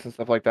documents and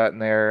stuff like that in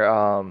there.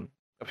 A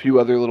few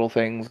other little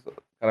things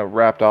kind of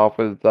wrapped off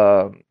with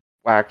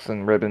wax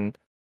and ribbon,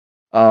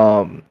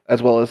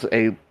 as well as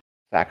a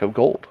sack of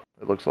gold.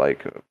 It looks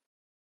like.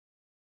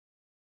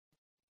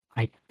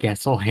 I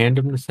guess I'll hand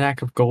him the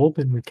sack of gold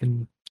and we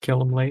can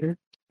kill him later.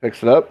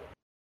 Picks it up,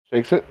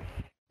 shakes it.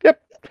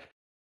 Yep.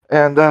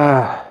 And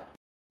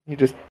he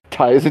just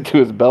ties it to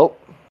his belt.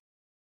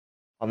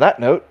 On that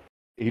note,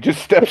 he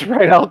just steps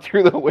right out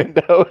through the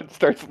window and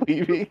starts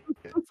leaving.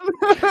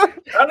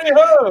 Howdy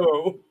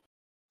ho!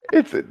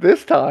 It's at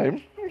this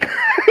time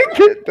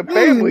the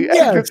family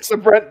Yes. exits the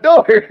front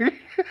door.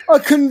 A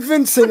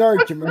convincing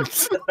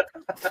argument.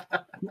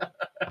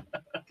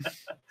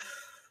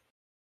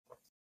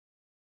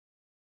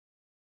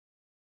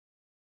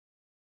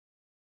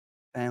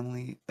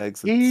 Family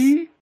exits.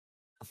 He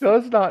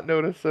does not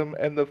notice him,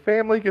 and the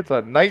family gets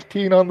a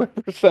 19 on the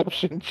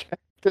perception check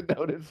to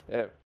notice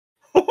him.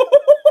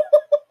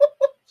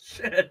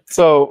 Shit.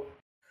 So,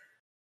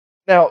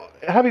 now,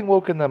 having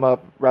woken them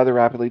up rather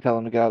rapidly,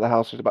 telling them to get out of the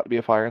house, there's about to be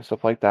a fire and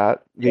stuff like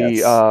that, the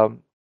Yes.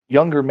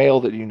 younger male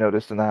that you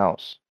noticed in the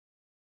house,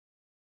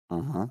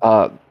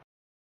 Uh-huh.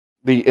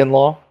 the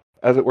in-law,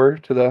 as it were,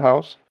 to the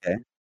house,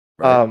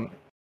 Right.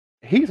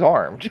 he's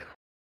armed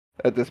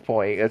at this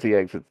point as he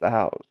exits the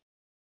house.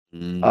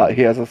 Mm.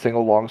 He has a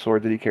single long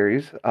sword that he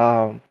carries.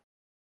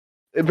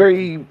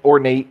 Very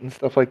ornate and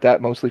stuff like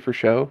that, mostly for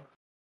show.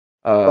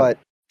 But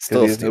Because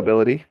still he has steel.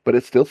 nobility, but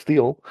it's still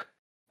steel.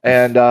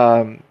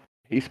 And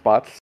he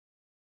spots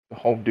the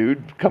home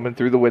dude coming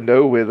through the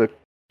window with a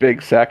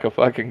big sack of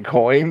fucking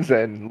coins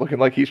and looking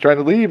like he's trying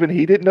to leave, and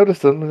he didn't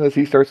notice him as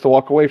he starts to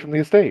walk away from the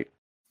estate.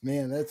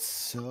 Man, that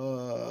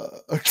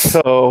sucks.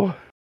 So,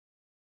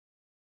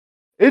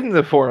 in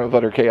the form of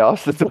utter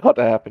chaos that's about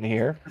to happen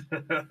here,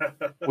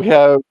 we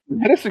have the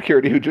head of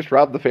security who just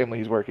robbed the family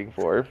he's working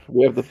for.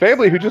 We have the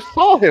family who just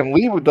saw him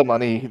leave with the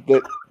money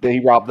that he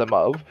robbed them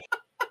of.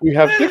 We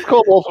have 6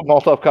 kobolds with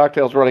Molotov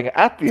cocktails running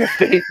at the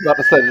estate, about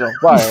to set it on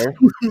fire.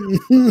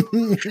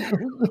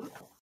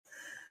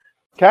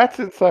 Cat's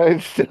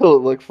inside still,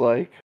 it looks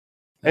like.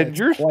 And That's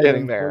you're quite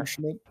standing there.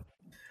 unfortunate.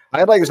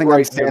 I like to think I'm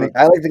Right, standing. never.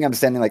 I like to think I'm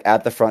standing like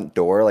at the front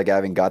door, like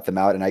having got them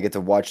out, and I get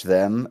to watch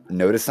them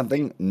notice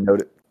something.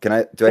 Can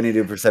I? Do I need to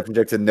do a perception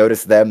check to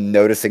notice them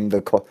noticing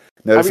the? I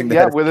Noticing mean,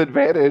 yeah, with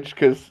advantage,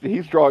 because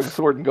he's drawing a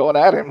sword and going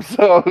at him,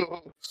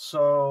 so...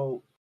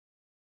 So,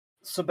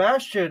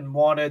 Sebastian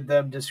wanted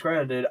them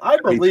discredited. I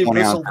believe 20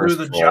 this on will do first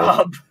the roll.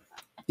 job.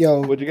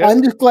 Yo, What'd you get?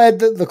 I'm just glad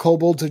that the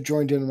kobolds have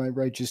joined in my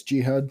righteous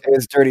jihad. It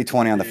was dirty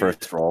 20 on the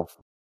first roll.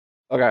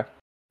 Okay,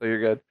 so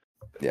you're good.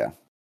 Yeah.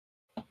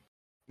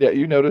 Yeah,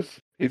 you notice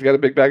he's got a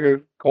big bag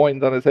of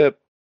coins on his hip.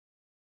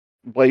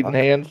 Blade in Fuck.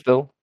 hand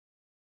still.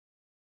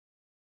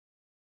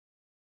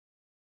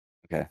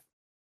 Okay.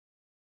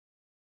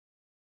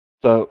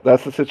 So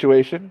that's the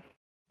situation.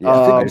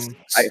 Yeah.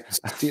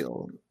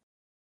 Still,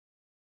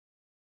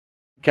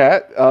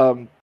 Kat,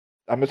 I'm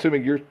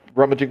assuming you're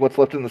rummaging what's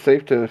left in the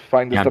safe to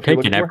find the Yeah, I'm stuff you're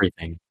looking taking for?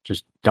 everything.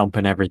 Just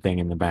dumping everything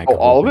in the bag. Oh,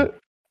 all of it?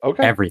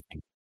 Okay.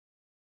 Everything.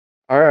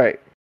 All right.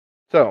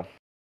 So,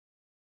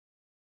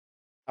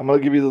 I'm going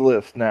to give you the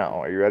list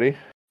now. Are you ready?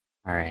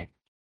 All right.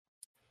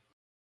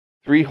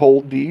 3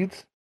 hold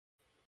deeds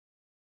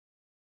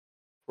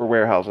for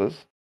warehouses.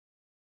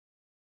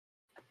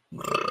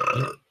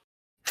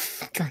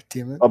 God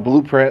damn it. A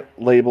blueprint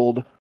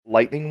labeled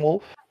Lightning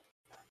Wolf.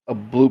 A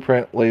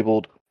blueprint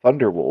labeled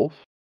Thunder Wolf.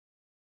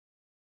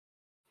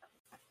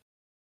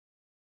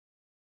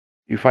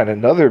 You find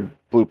another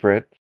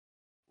blueprint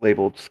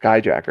labeled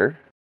Skyjacker.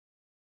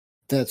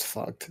 That's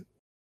fucked.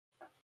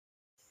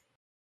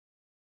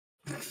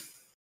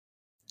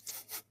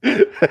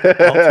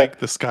 I'll take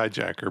the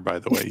Skyjacker, by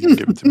the way. You can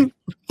give it to me.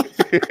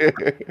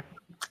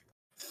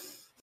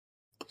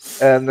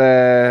 And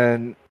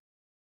then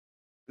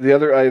the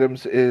other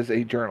items is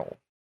a journal.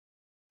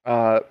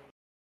 Kind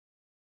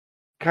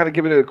of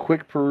giving it a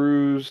quick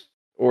peruse,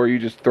 or are you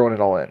just throwing it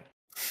all in?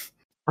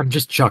 I'm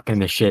just chucking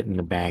the shit in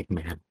the bag,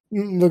 man.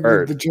 Look,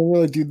 Heard. the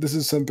general, like, dude, this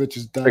is some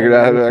bitch's dime. Figured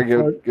out how What to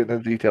the get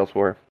fuck? the details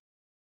for.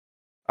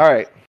 All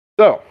right,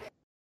 so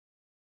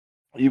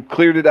you've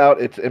cleared it out.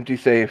 It's empty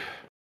safe,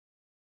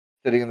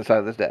 sitting on the side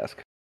of this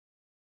desk.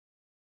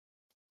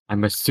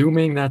 I'm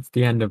assuming that's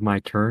the end of my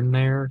turn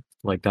there.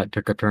 Like that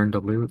took a turn to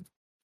loot.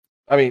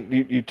 I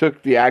mean, you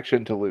took the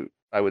action to loot,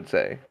 I would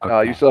say. You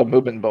Okay. still have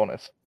movement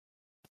bonus.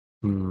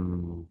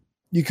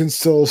 You can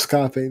still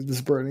escape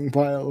this burning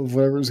pile of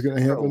whatever's going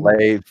to happen.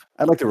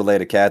 I'd like to relay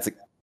to Cats.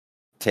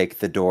 Take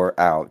the door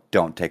out.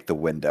 Don't take the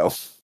window.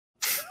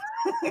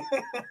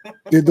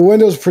 Dude, the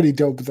window's pretty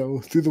dope, though.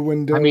 Through the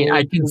window. I mean,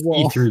 I can the see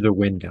wall. through the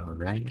window,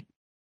 right?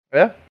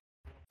 Yeah.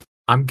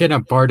 I'm gonna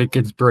bardic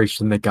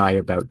inspiration the guy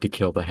about to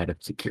kill the head of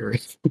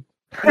security.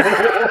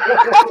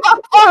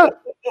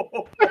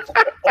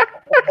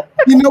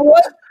 You know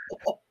what?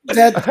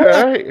 That All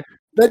right.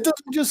 that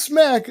doesn't just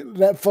smack.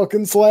 That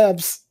fucking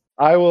slaps.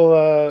 I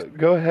will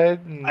go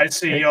ahead and I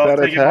see make y'all that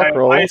taking my attack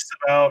roll. advice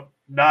about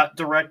not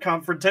direct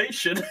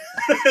confrontation.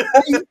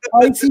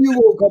 I see you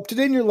woke up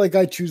today and you're like,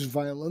 I choose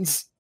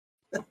violence.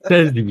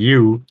 Says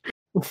you.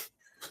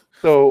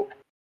 So,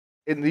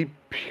 in the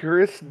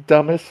purest,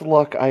 dumbest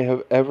luck I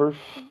have ever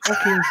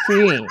fucking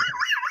seen,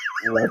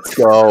 Let's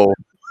go.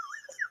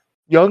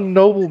 young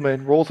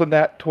nobleman rolls a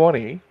nat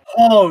 20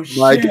 Oh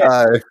My shit!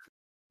 God.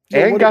 Yo,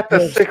 and what got a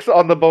the bitch. 6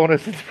 on the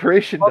bonus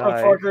inspiration die,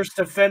 Motherfucker's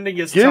defending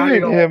his giving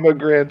title. him a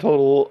grand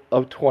total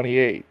of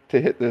 28 to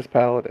hit this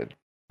paladin.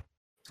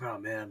 Oh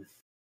man.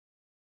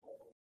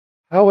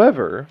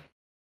 However,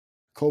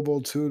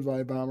 Kobold sued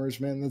by bombers,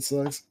 man. That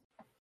sucks.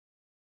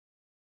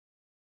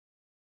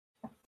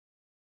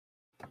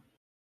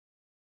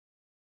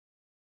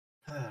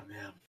 Oh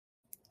man.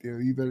 Yo,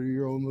 you better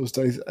roll those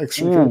dice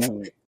extra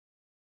carefully.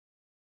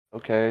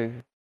 okay.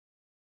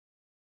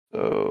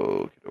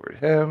 So, get over to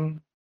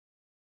him.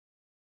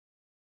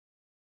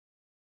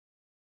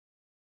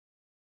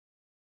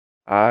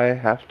 I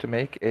have to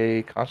make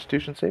a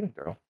Constitution saving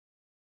throw.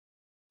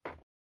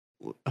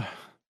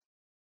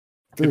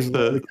 There's If a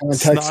lot the of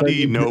context I snotty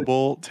need to-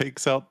 noble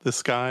takes out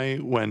this guy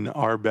when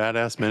our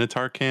badass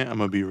Minotaur can't, I'm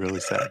gonna be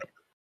really sad.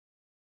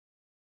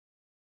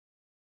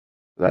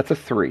 That's a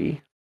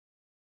 3.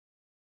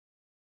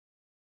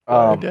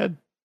 You're dead.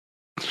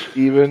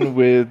 Even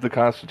with the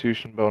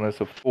Constitution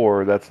bonus of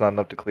 4, that's not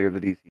enough to clear the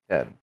DC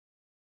 10.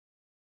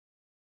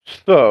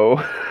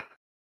 So,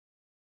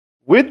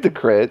 with the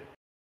crit,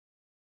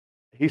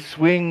 he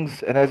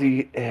swings, and as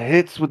he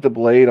hits with the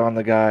blade on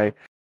the guy,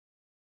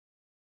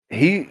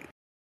 he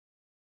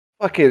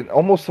fucking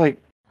almost like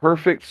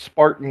perfect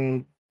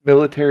Spartan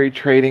military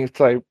training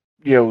type,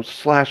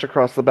 slash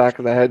across the back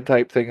of the head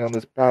type thing on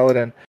this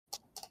paladin.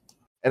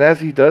 And as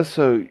he does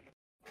so,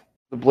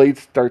 the blade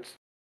starts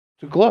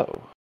to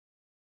glow.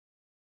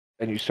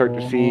 And you start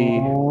to see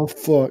Oh,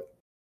 fuck.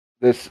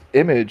 this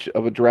image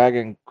of a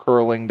dragon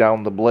curling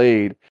down the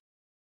blade.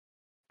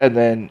 And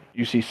then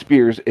you see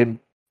spears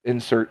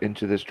insert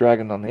into this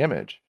dragon on the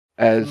image.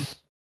 As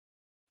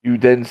you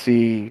then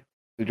see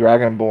the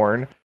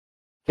dragonborn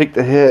take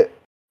the hit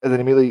and then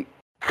immediately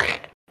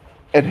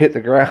and hit the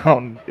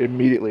ground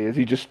immediately as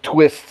he just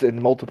twists in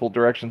multiple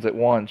directions at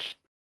once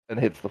and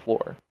hits the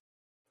floor.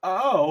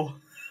 Oh.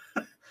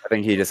 I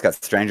think he just got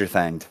Stranger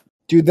Thinged.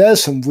 Dude,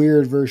 that's some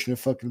weird version of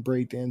fucking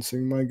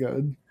breakdancing. My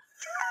God.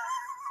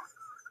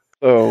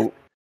 So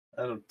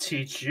That'll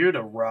teach you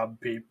to rob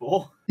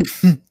people.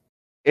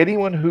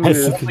 anyone who Yes.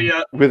 is Only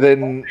a-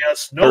 within only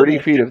us noble 30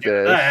 feet can of do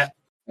this that.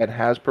 and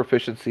has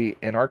proficiency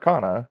in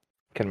Arcana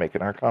can make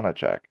an Arcana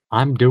check.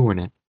 I'm doing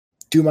it.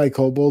 Do my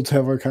kobolds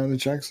have Arcana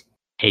checks?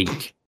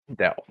 8.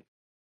 No.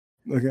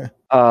 Okay.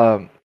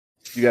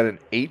 You got an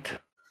 8?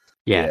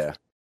 Yes.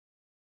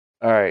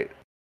 All right.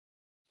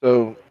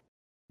 So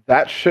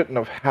that shouldn't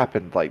have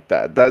happened like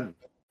that. That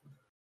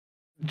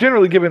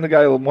generally, giving the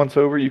guy once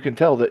over, you can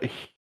tell that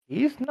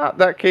he's not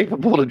that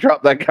capable to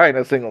drop that guy in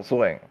a single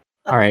swing.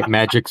 All right,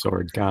 magic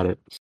sword. Got it.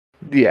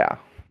 Yeah,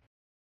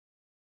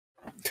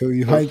 So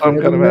you so hide some kind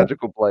of everywhere?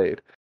 magical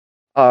blade.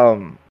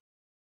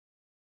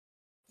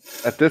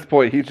 At this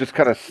point, he's just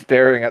kind of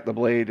staring at the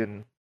blade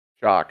in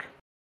shock.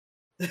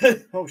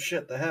 Oh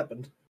shit, that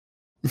happened.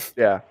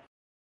 Yeah.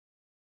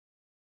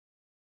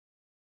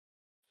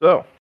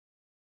 So,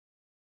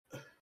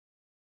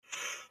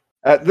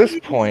 at this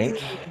point,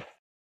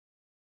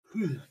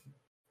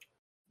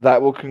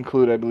 that will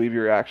conclude, I believe,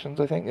 your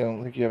actions. I think. I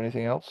don't think you have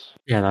anything else.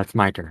 Yeah, that's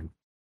my turn.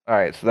 All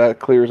right, so that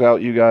clears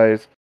out you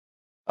guys.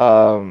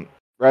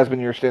 Rasmus,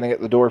 you're standing at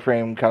the door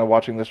frame, kind of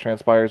watching this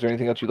transpire. Is there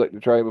anything else you'd like to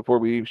try before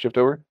we shift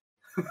over?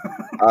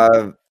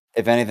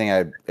 If anything,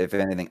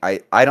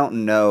 I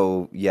don't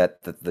know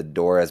yet that the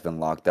door has been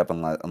locked up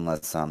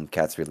unless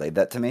Cat's relayed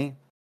that to me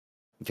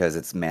because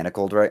it's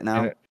manacled right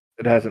now. And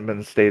it hasn't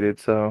been stated,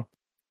 so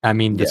I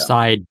mean,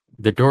 Yeah.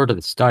 the door to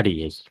the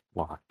study is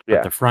locked, but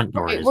Yeah. the front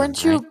door Wait, isn't.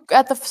 weren't right?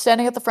 you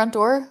standing at the front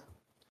door?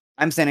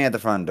 I'm standing at the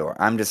front door.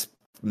 I'm just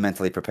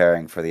mentally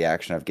preparing for the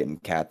action of getting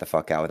Cat the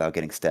fuck out without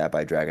getting stabbed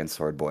by Dragon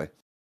Sword Boy.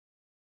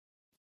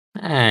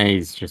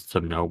 He's just a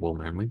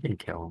nobleman. We can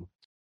kill him.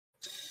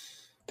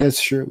 That's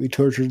true. We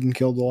tortured and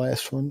killed the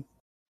last one.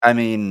 I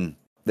mean,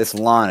 this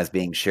lawn is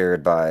being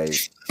shared by,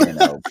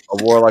 a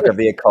warlock of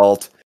the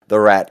occult, the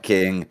Rat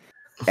King,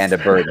 and a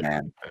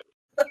Birdman.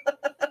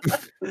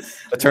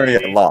 Attorney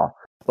at law.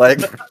 Like,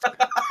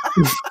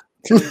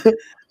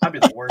 I'd be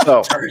the worst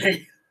So-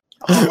 attorney.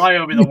 Why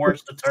would be the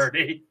worst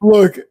attorney?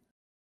 Look,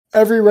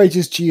 every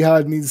righteous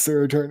jihad needs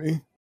their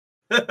attorney.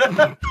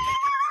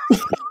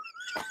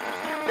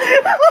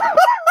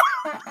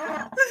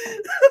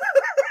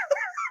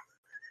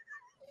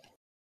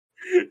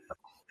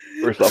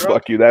 first off,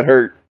 fuck you. That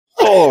hurt.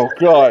 Oh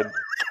God!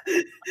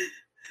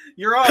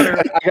 Your Honor,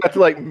 I got to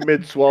like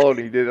mid swallow, and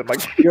he did. I'm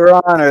like,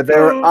 Your Honor, they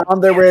were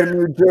on their way to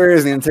New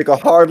Jersey and take a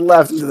hard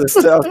left into the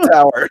South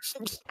Tower.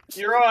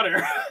 Your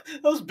Honor,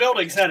 those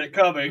buildings had it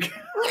coming.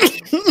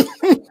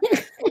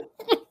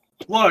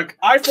 Look,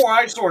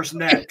 I4 iSource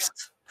next.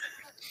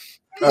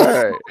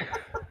 all right.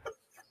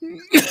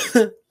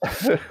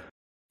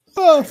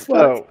 Oh,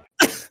 fuck.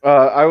 So,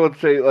 I would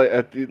say, like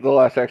at the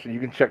last action, you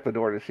can check the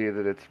door to see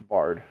that it's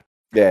barred.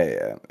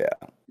 Yeah.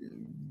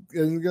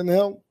 Isn't gonna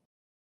help.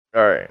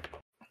 All right.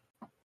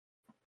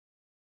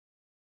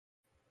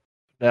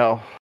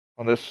 Now,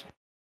 on this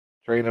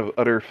train of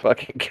utter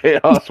fucking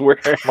chaos, where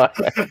am I?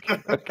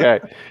 Okay.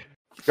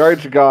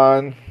 Guards are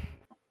gone.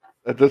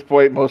 At this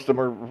point, most of them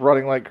are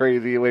running like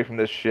crazy away from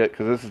this shit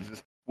because this is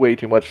just way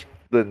too much.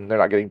 Then they're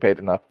not getting paid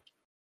enough.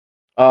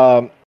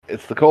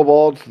 It's the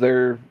kobolds.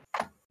 They're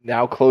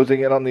now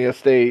closing in on the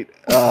estate.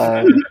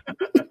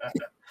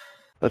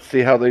 Let's see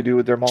how they do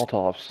with their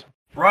Molotovs.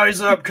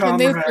 Rise up, Can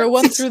they comrades. throw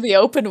one through the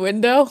open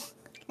window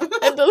into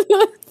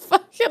the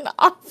fucking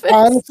office?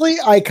 Honestly,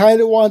 I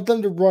kind of want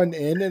them to run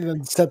in and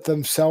then set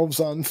themselves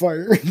on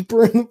fire and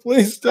burn the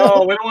place down.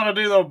 No, we don't want to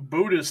do the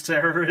Buddhist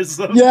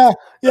terrorism. Yeah,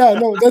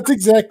 no, that's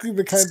exactly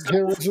the kind of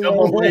terrorism I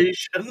want.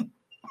 Demolition.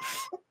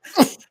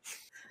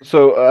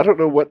 So I don't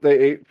know what they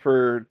ate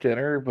for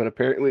dinner, but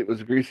apparently it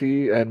was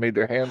greasy and made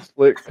their hands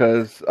slick.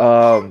 Because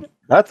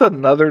that's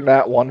another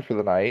nat 1 for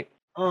the night.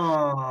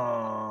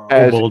 Oh.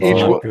 As Kobolds each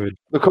not good.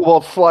 the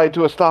kobolds slide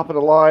to a stop in a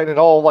line and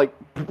all like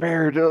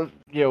prepared,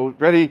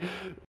 ready,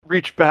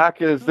 reach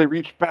back. As they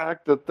reach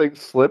back, the thing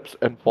slips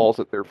and falls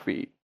at their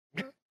feet.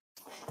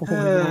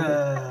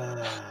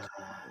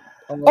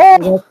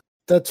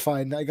 That's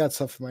fine. I got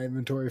stuff in my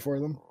inventory for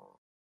them.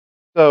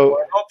 So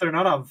I hope they're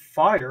not on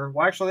fire.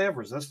 Well, actually, they have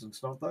resistance,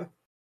 don't they?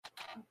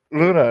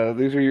 Luna,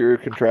 these are your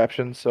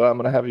contraptions. So I'm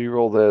gonna have you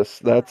roll this.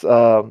 That's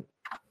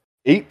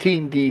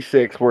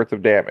 18d6 worth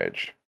of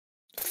damage.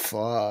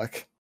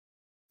 Fuck.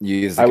 You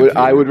use the I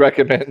computer. would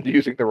recommend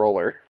using the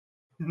roller.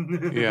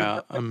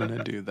 Yeah, I'm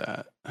gonna do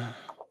that.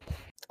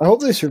 I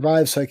hope they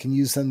survive so I can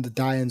use them to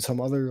die in some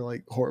other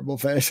like horrible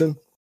fashion.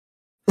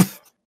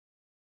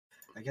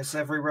 I guess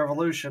every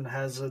revolution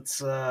has its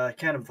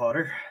cannon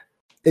fodder.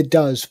 It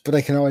does, but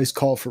I can always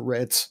call for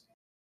writs.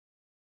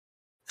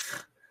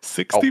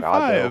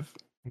 65.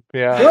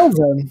 Yeah. Well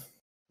then,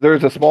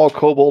 There's a small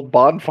kobold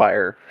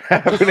bonfire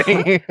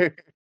happening.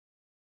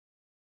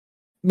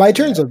 my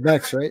turn's up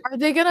next, right? Are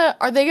they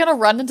gonna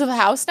run into the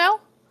house now?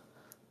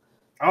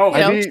 Oh,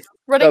 You know, mean,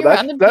 running no,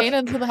 around and pain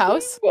into the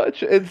house? pretty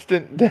much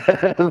instant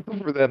death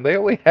for them. They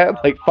only had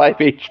like 5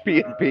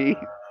 HP and B.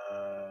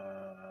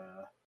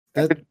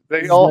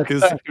 They all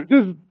Is- died of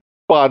just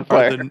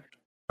bonfire.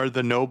 Are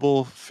the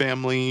noble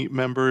family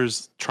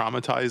members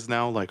traumatized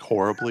now, like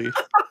horribly?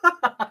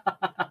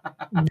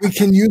 We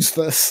can use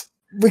this.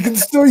 We can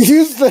still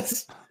use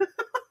this.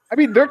 I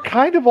mean, they're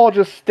kind of all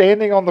just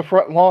standing on the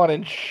front lawn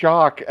in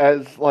shock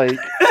as, like,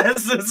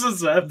 as this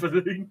is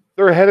happening.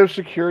 their head of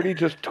security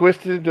just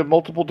twisted into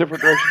multiple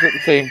different directions at the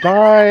same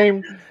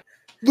time.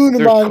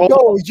 Lunamon,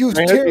 go use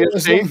The terrorism.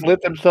 estate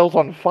lit themselves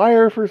on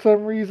fire for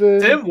some reason.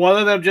 Didn't one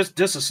of them just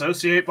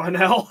disassociate by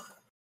now?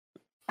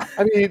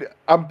 I mean,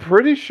 I'm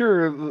pretty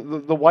sure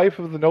the wife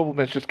of the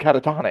nobleman is just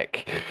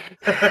catatonic.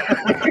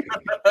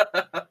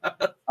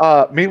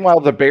 Meanwhile,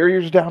 the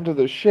barrier's down to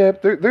the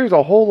ship. There's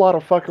a whole lot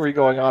of fuckery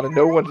going on, and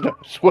no one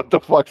knows what the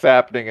fuck's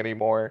happening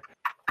anymore.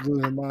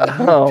 Lunamon,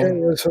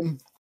 terrorism.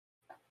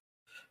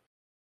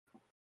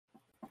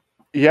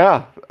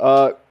 Yeah.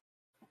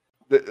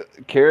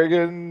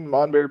 Kerrigan,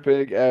 Monbear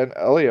Pig, and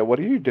Elia, what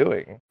are you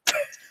doing?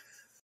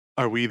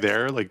 Are we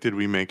there? Like, did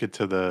we make it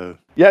to the?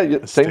 Yeah,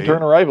 same Estate?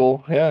 turn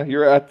arrival. Yeah,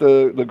 you're at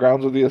the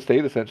grounds of the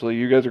estate, essentially.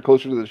 You guys are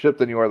closer to the ship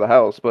than you are the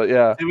house, but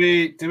yeah. Do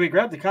we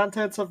grab the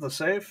contents of the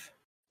safe?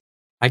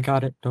 I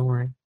got it. Don't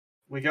worry.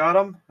 We got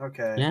them?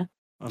 Okay. Yeah.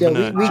 I'm Yeah,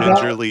 gonna we got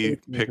gingerly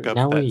it. pick up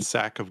Now that we-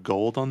 sack of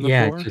gold on the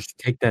Yeah, floor. just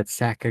take that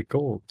sack of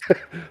gold. So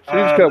you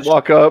just gotta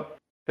walk up,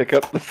 pick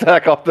up the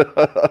sack off the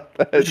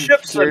The head of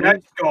ship's the security.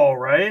 next goal,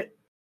 right?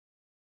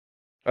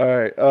 All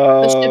right.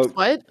 The ship's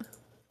what?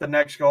 The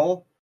next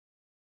goal?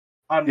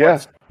 On Yeah.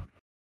 what-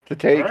 To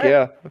take, Alright.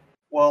 yeah.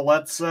 Well,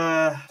 let's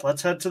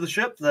head to the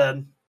ship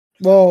then.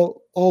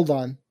 Well, hold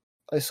on.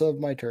 I still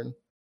have my turn.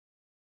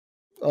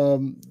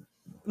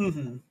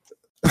 Mm-hmm.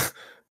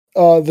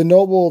 The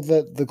noble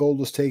that the gold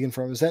was taken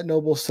from, is that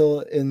noble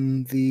still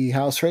in the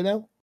house right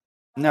now?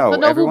 No, The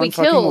noble everyone we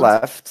fucking killed.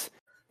 left.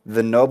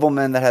 The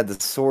nobleman that had the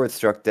sword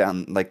struck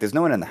down. Like, there's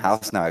no one in the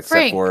house now except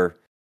Frank, for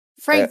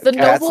Frank, the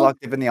Cat's noble.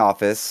 locked up in the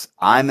office.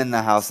 I'm in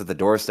the house at the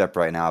doorstep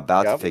right now,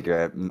 about Yep. to figure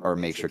out or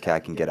make sure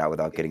Cat can get out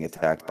without getting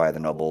attacked by the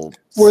noble.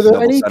 Were there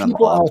noble any son-in-law.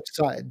 people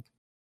outside?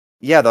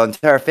 Yeah, the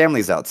entire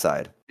family's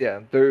outside. Yeah,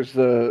 there's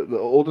the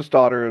oldest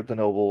daughter of the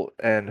noble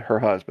and her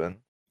husband.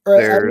 All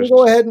right, I'm gonna There's-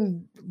 go ahead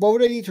and. What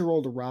would I need to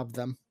roll to rob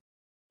them?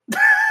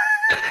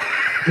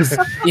 Just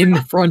in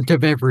front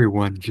of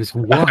everyone. Just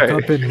walk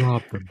up and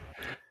rob them.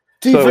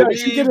 To be So- fair, I I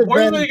should get mean, what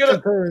are they advantage gonna-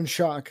 since they're in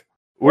shock.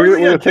 What We're are they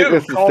gonna gonna take do?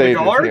 this in Call the stages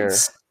here.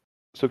 guards?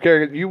 So,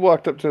 Kerrigan, you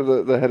walked up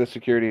to the head of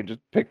security and just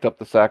picked up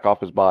the sack off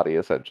his body,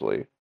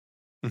 essentially.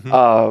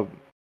 Mhm.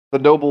 The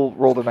noble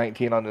rolled a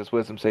 19 on his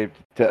wisdom save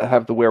to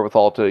have the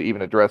wherewithal to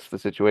even address the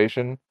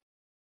situation.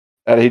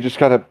 And he just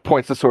kind of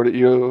points the sword at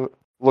you,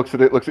 looks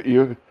at it, looks at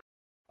you.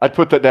 I'd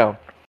put that down.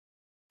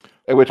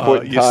 At which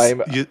point in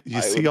time, you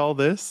I see would- all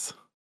this?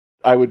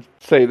 I would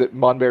say that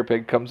Monbear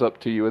Pig comes up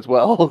to you as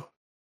well.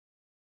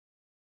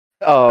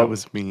 That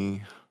was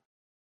me.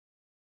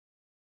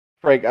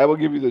 Frank, I will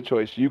give you the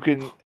choice. You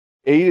can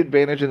aid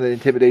advantage in the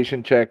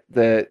intimidation check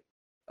that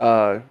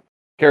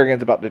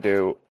Kerrigan's about to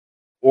do,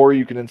 or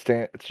you can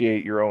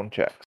instantiate your own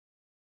checks.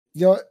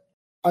 You know what?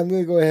 I'm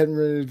gonna go ahead and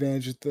run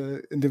advantage at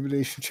the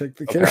intimidation check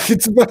the Okay.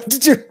 character's about to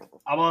do.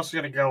 I'm also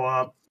gonna go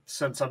up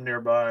since I'm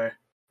nearby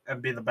and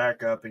be the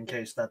backup in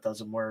case that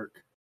doesn't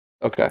work.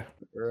 Okay,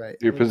 All right.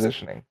 your let's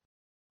positioning.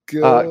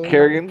 Go.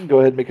 Kerrigan, go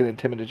ahead and make an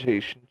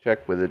intimidation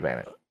check with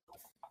advantage.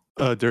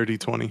 Dirty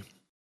 20.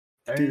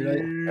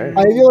 Dude,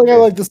 I feel like I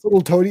like this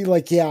little toady.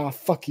 Like, yeah,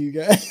 fuck you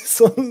guys.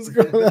 So I'm just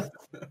gonna-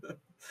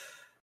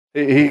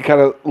 He kind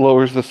of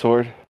lowers the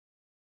sword.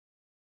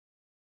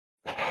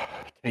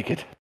 Take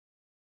it.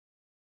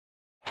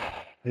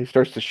 He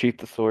starts to sheath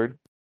the sword.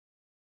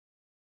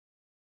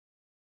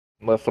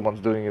 Unless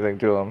someone's doing anything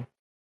to him.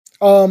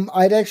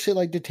 I'd actually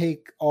like to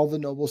take all the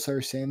nobles that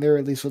are staying there,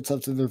 at least what's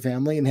up to their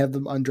family, and have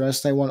them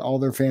undressed. I want all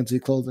their fancy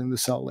clothing to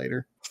sell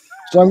later.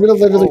 So I'm gonna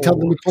literally tell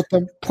them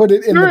to put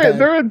it in the bed.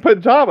 They're in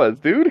pajamas,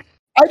 dude.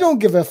 I don't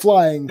give a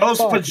flying. Those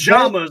fuck.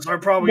 pajamas are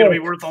probably going to be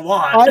worth a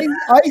lot.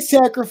 I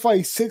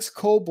sacrificed 6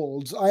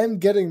 kobolds. I am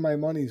getting my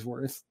money's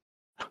worth.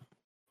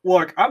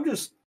 Look, I'm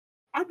just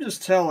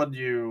telling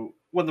you,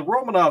 when the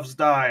Romanovs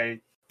die,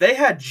 they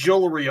had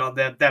jewelry on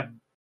them that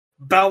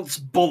bounce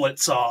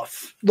bullets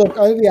off. Look,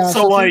 I'll be honest.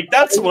 So, like,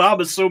 that's what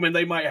I'm assuming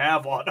they might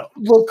have on them.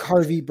 Look,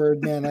 Harvey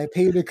Birdman, I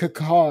paid a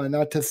cacaw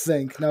not to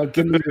think. Now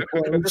give me the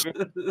clothes.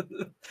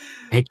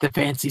 Take the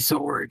fancy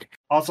sword.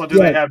 Also, do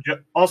they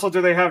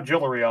have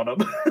jewelry on them?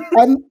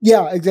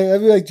 Yeah, exactly. I'd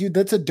be like, dude,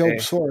 that's a dope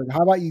sword.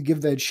 How about you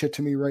give that shit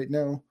to me right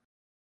now?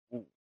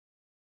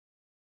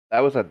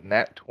 That was a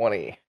nat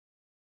 20.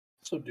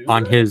 So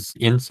on his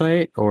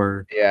insight,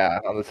 or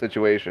on the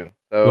situation.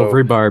 So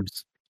silvery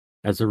barbs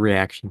as a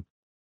reaction.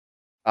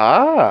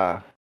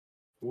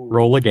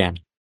 Roll again.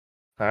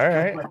 All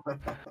right.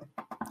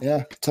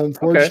 Yeah, it's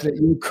unfortunate.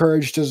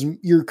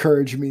 Your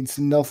courage means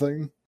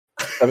nothing.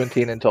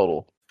 17 in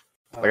total.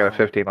 I got a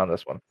 15 on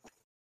this one.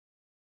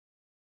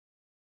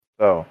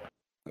 So,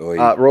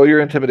 roll your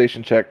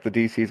intimidation check. The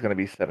DC is going to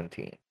be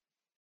 17.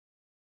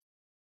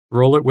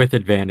 Roll it with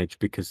advantage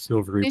because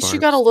silvery At least barbs. you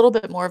got a little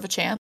bit more of a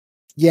chance.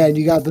 Yeah, and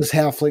you got this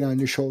halfling on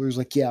your shoulders,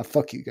 like, yeah,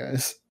 fuck you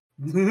guys.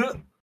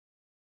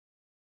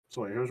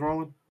 So wait, who's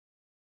rolling?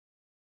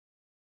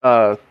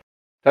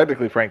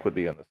 Technically, Frank would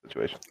be in this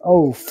situation.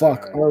 Oh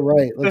fuck! All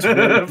right, let's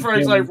roll.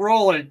 Frank's like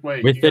rolling.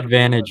 Wait, with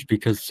advantage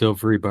because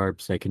silvery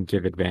barbs. I can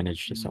give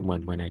advantage to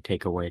someone when I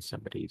take away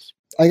somebody's.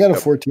 I got a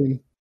 14.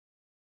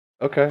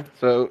 Okay,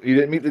 so you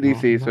didn't meet the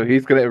DC, so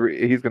he's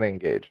gonna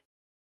engage.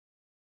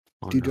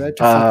 Dude, do I have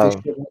to fuck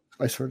this shit up?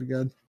 I swear to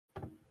God.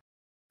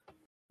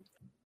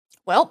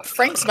 Well,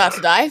 Frank's about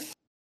to die.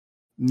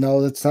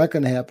 No, that's not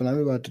going to happen. I'm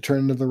about to turn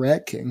into the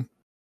Rat King.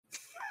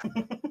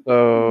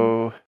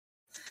 So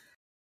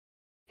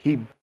he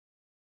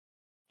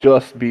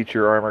just beat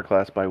your armor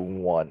class by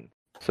 1,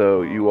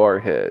 so you are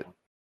hit.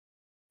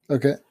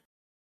 Okay.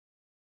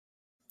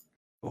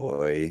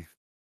 Boy,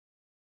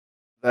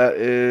 that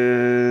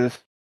is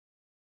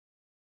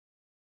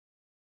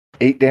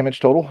 8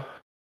 damage total.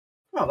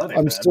 Oh, that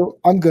ain't bad.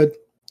 I'm good.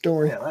 Don't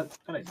worry. Yeah,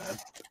 that ain't bad.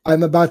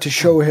 I'm about to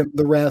show him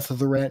the wrath of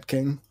the Rat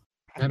King.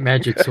 That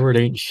magic sword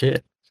ain't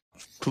shit.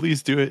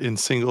 Please do it in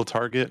single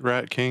target,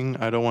 Rat King.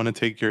 I don't want to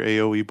take your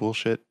AoE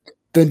bullshit.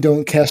 Then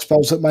don't cast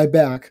spells at my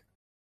back.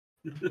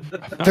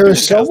 There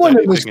is someone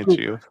in this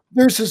group.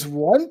 There's this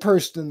one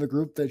person in the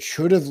group that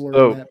should have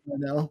learned that by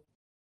now.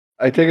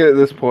 I take it at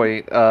this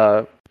point,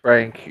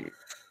 Frank,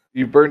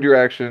 you burned your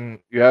action.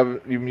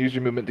 You've used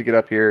your movement to get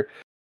up here.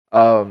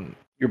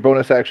 Your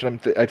bonus action,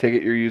 I take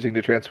it you're using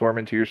to transform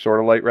into your Sword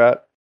of Light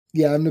rat?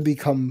 Yeah, I'm going to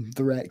become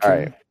the Rat King. All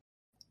right.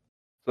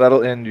 So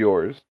that'll end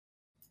yours.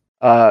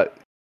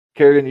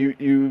 Kerrigan,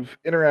 you've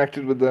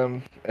interacted with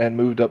them and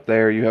moved up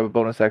there. You have a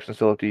bonus action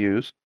still have to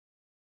use.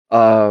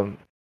 Alia,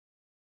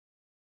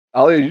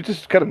 you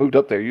just kind of moved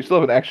up there. You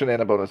still have an action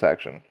and a bonus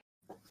action.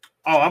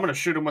 Oh, I'm going to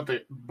shoot him with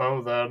the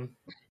bow then.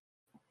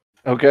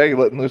 Okay,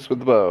 letting loose with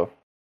the bow.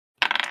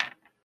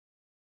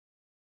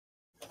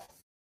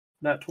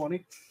 Nat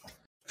 20.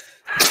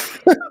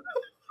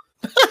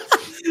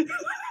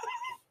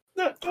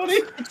 Nat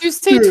 20. Did you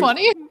say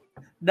 20?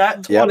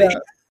 Nat 20. Yeah.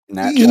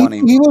 Nat 20.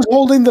 He was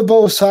holding the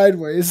bow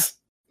sideways.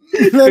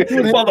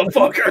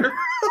 Motherfucker.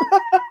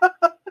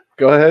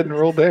 Go ahead and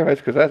roll damage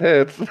because that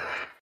hits.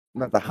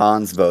 Not the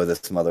Hans bow,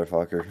 this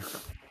motherfucker.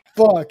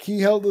 Fuck, he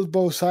held his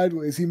bow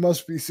sideways. He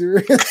must be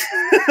serious.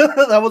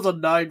 That was a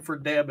 9 for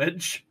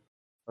damage.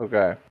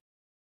 Okay.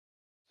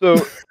 So,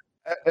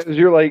 as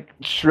you're like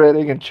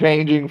shredding and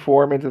changing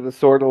form into the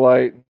Sword of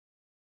Light,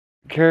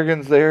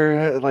 Kerrigan's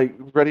there, like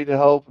ready to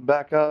help and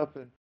back up,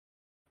 and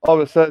all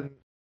of a sudden,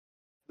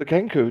 the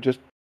Kenku just,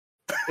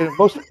 in a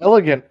most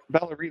elegant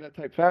ballerina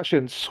type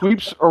fashion,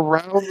 sweeps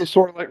around the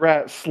Sword of Light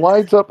rat,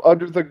 slides up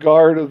under the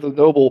guard of the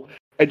noble,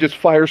 and just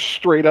fires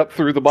straight up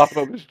through the bottom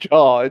of his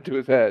jaw into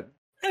his head.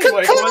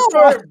 Anyway, I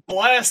started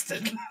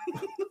blasting.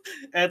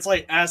 And it's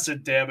like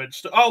acid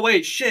damage. Oh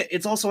wait, shit!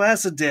 It's also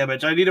acid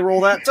damage. I need to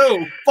roll that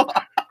too.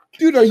 Fuck.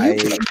 Dude, are you?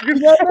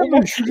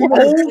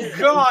 Oh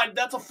god,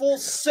 that's a full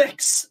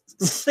 6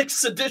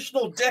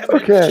 additional damage.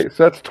 Okay,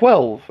 so that's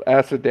 12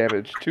 acid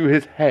damage to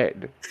his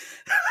head.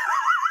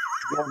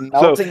 You're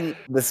melting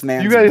this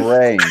man's you guys,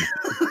 brain.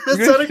 You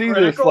guys see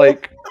this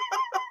like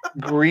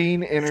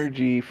green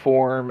energy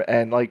form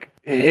and like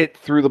hit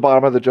through the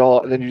bottom of the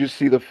jaw, and then you just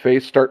see the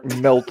face start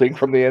melting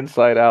from the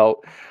inside out.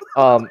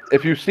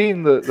 If you've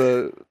seen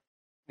the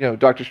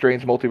Doctor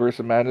Strange Multiverse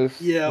of Madness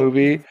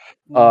movie,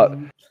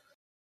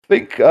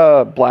 think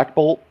Black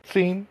Bolt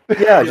scene.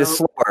 Yeah, just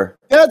slower.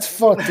 That's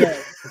fucked up.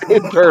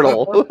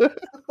 Internal.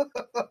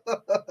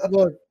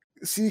 Look,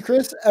 see,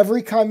 Chris,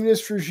 every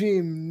communist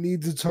regime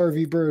needs its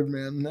Harvey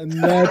Birdman, and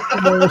that's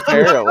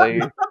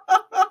apparently.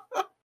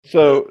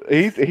 So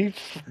he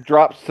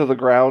drops to the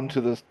ground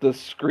to the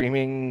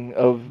screaming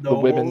of the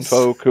women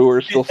folk who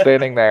are still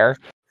standing there.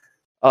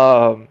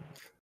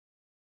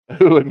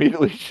 Who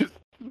immediately just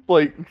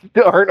like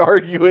aren't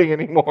arguing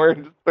anymore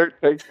and just start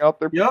taking off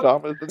their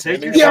pajamas and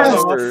Take handing your them shit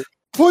off. over.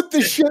 Put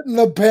the shit in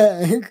the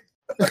bag.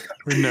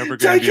 We're never going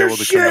to Take be your able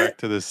to come shit! back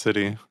to this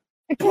city.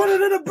 Put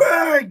it in a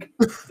bag.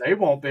 They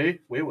won't be.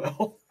 We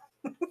will.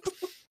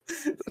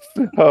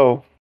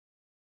 So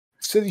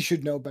City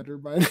should know better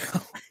by now.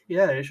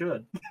 Yeah, they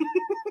should.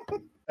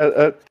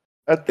 at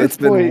this It's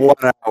been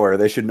point, 1 hour.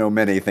 They should know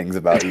many things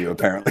about you,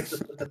 apparently.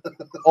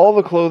 all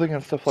the clothing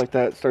and stuff like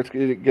that starts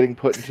getting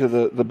put into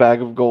the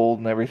bag of gold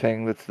and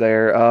everything that's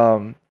there.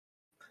 I'm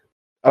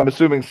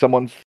assuming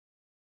someone's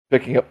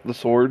picking up the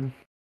sword.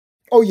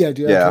 Oh yeah,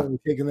 dude. Yeah. I'm totally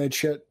taking that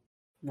shit.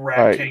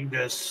 Rat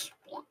Kingus.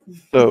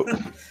 So,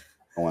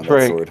 I want that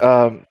Frank,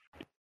 sword.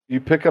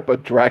 you pick up a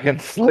dragon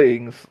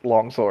slaying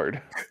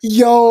longsword.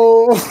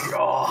 Yo.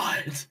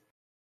 God.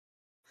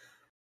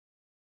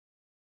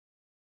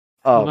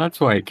 Well, that's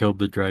why I killed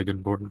the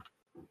dragonborn.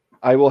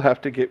 I will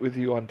have to get with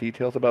you on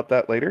details about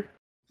that later.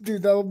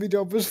 Dude, that'll be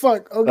dope as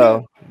fuck. Okay.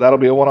 So that'll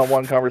be a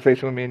one-on-one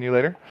conversation with me and you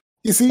later.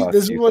 You see, Fuck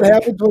this is you, what Frank.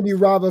 happens when you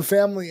rob a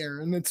family,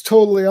 Aaron. It's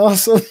totally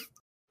awesome.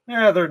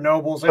 Yeah, they're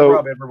nobles. They So-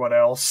 rob everyone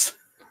else.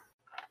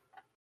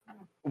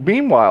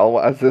 Meanwhile,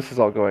 as this is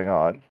all going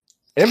on,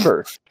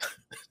 Ember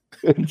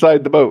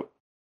inside the boat.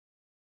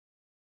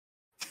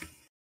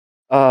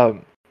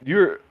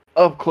 You're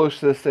up close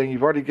to this thing.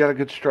 You've already got a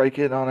good strike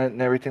in on it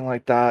and everything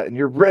like that, and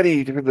you're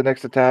ready for the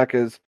next attack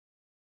as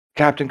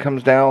Captain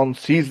comes down,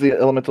 sees the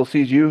elemental,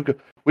 sees you.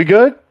 We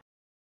good?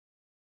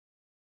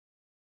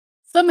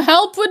 Some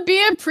help would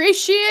be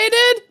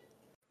appreciated.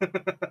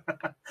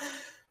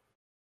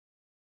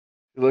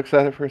 He looks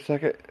at it for a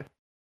second.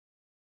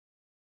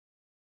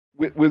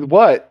 With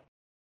what?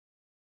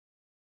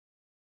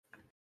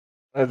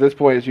 At this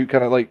point, as you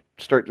kind of like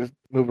start to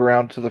move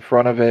around to the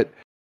front of it,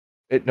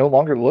 it no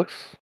longer looks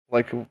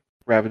like a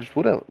ravaged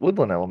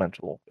woodland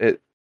elemental.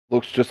 It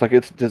looks just like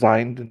it's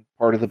designed and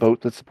part of the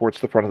boat that supports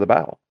the front of the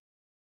bow.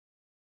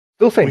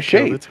 Still same We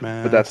killed shape, its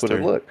but that's what it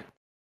master. looked.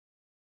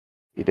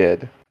 He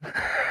did.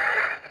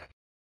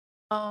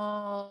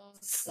 Oh,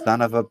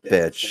 Son of a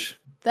bitch.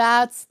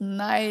 that's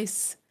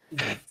nice.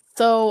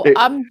 So It-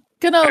 I'm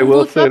gonna I will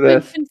look say up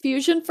this. in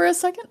confusion for a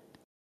second.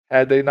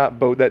 Had they not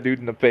bowed that dude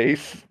in the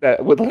face,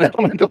 that woodland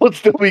elemental would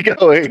still be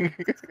going.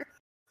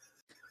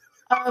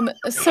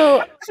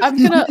 So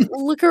I'm gonna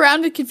look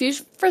around in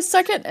confusion for a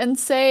second and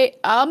say,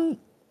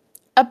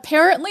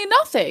 apparently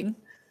nothing.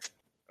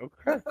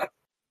 Okay.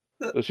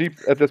 So she,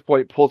 at this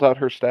point, pulls out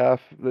her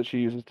staff that she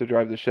uses to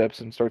drive the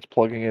ships and starts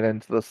plugging it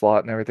into the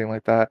slot and everything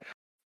like that.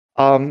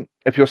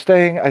 If you're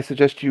staying, I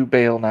suggest you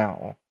bail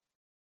now.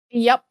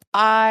 Yep,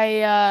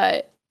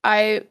 I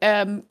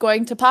am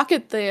going to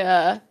pocket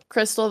the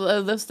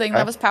crystal, this thing Okay.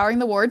 that was powering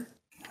the ward.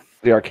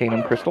 The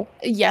Arcanum Crystal.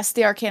 Yes,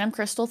 the Arcanum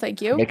crystal.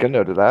 Thank you. Make a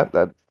note of that.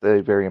 That's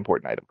a very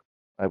important item.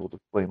 I will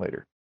explain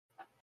later.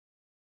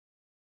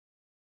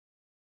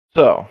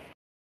 So,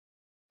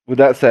 with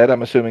that said,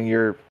 I'm assuming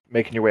you're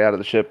making your way out of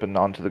the ship and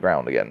onto the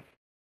ground again.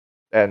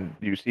 And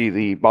you see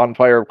the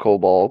bonfire of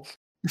kobolds.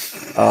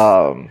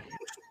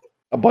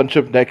 A bunch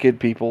of naked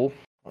people,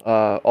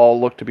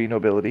 all look to be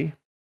nobility.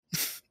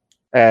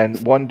 And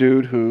one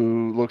dude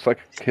who looks like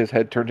his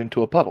head turned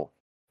into a puddle.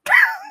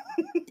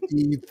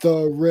 Eat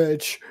the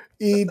rich.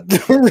 Eat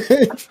the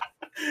rich.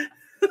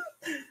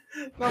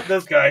 Not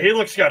this guy. He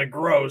looks kind of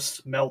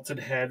gross. Melted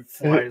head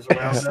flies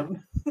around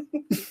him.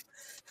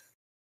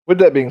 With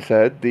that being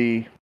said,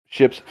 the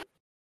ship's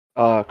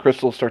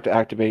crystals start to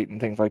activate and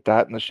things like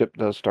that, and the ship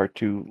does start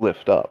to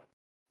lift up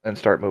and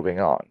start moving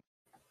on.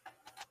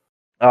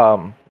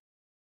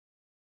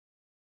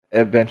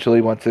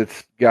 Eventually, once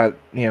it's got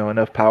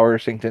enough power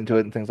synced into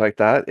it and things like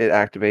that, it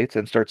activates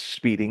and starts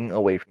speeding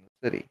away from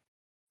the city.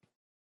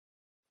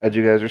 As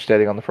you guys are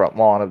standing on the front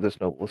lawn of this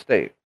noble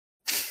estate.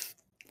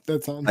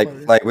 That sounds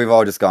funny. Like we've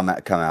all just come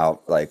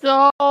out. Like,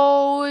 So,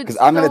 because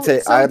I'm gonna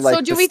take. I'd like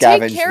do to we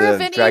take scavenge care of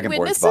the any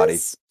dragonborn's body.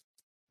 witnesses?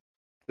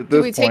 At Do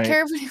this we take point,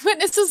 care of any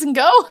witnesses and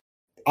go?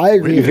 I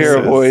agree. you with hear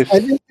a this. voice. I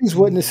think these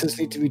witnesses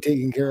need to be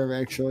taken care of,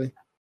 actually.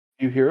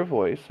 You hear a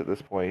voice at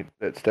this point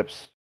that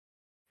steps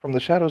from the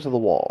shadows of the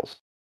walls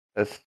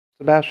as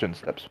Sebastian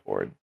steps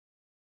forward.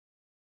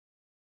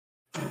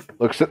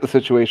 Looks at the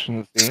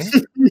situation and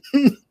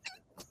scene.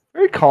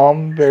 Very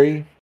calm,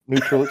 very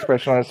neutral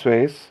expression on his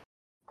face.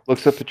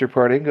 Looks up at your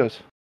party and goes,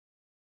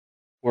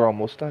 "We're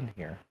almost done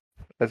here."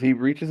 As he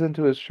reaches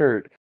into his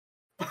shirt,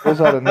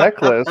 pulls out a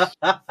necklace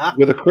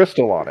with a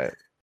crystal on it.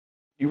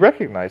 You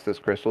recognize this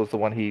crystal as the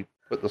one he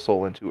put the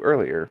soul into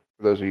earlier,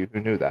 for those of you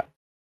who knew that.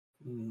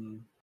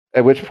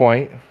 At which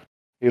point,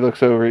 he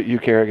looks over at you,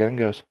 Kerrigan, and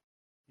goes,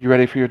 "You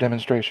ready for your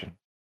demonstration?"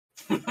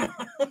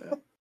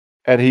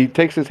 And he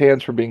takes his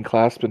hands from being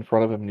clasped in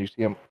front of him, and you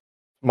see him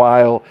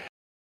smile.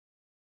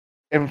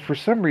 And for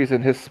some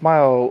reason, his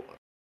smile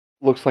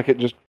looks like it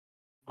just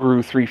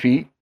grew 3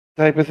 feet,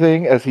 type of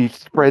thing, as he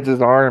spreads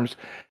his arms.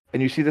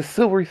 And you see the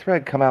silvery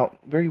thread come out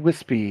very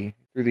wispy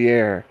through the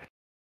air.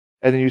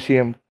 And then you see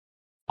him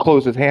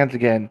close his hands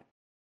again.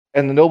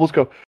 And the nobles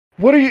go,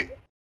 "What are you?"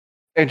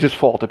 And just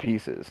fall to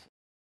pieces.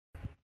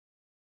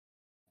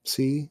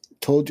 See,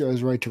 told you I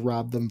was right to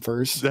rob them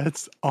first.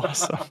 That's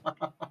awesome.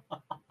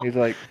 He's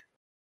like,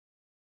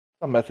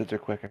 some methods are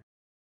quicker.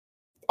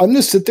 I'm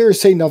gonna sit there and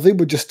say nothing,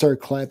 but just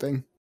start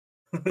clapping.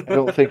 I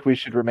don't think we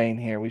should remain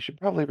here. We should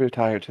probably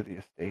retire to the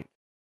estate.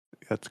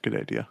 That's a good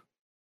idea.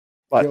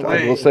 But Yeah,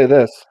 I will wait. say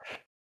this.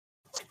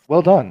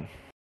 Well done.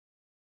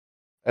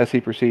 As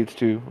he proceeds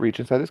to reach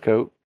inside his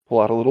coat, pull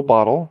out a little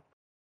bottle,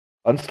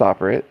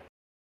 unstopper it,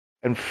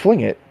 and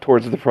fling it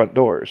towards the front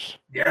doors.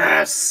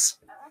 Yes.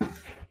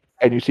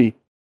 And you see,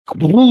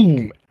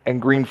 boom,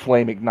 and green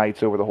flame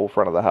ignites over the whole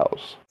front of the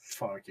house.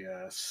 Fuck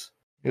yes.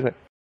 He's like,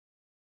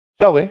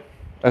 shall we?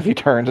 As he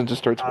turns and just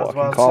starts I was walking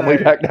about to calmly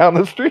say, back down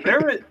the street.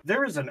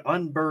 There is an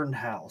unburned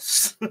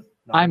house.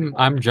 No,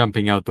 I'm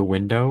jumping out the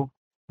window.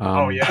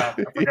 Oh yeah,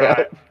 I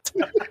Yeah.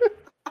 forgot.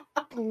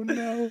 Oh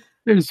no.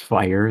 There's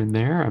fire in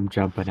there. I'm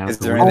jumping out Is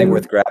the there window. anything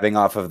worth grabbing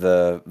off of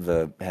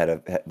the head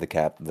of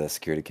the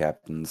security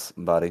captain's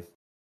body?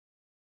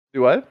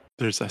 Do what?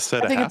 There's a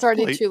set I of think half it's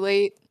already plate. too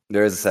late.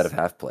 There is a set of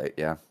half plate,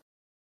 yeah.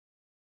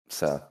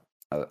 So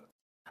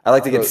I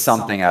like to get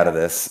something out of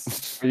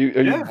this. Are you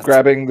Yeah.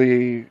 grabbing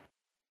the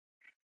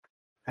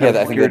Yeah, I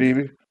think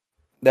security?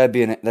 that'd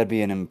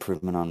be an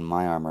improvement on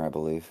my armor, I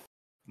believe.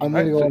 I'm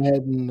gonna go Alright,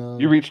 ahead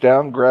and. You reach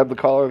down, grab the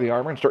collar of the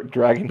armor, and start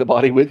dragging the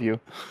body with you.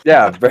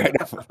 Yeah, right.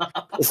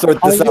 We'll sort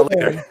this I'm out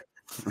gonna- later.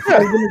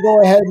 I'm gonna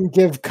go ahead and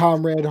give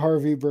Comrade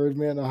Harvey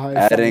Birdman a high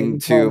five. Adding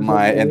and to call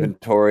my him in.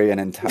 inventory an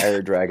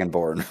entire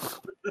dragonborn.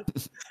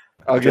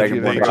 I'll give Dragonborn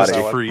you They the body. just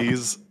body.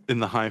 freeze in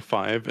the high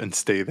five and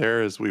stay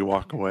there as we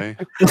walk away.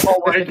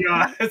 Oh my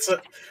god,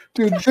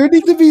 Dude, there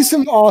needs to be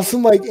some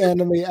awesome like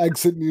anime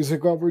exit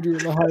music while we're doing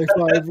the high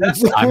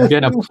five. I'm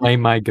gonna play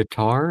my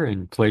guitar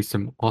and play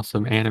some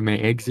awesome anime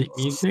exit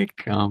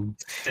music. damn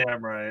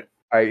right.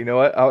 All right, you know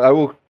what? I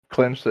will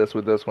clinch this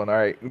with this one. All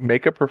right,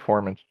 make a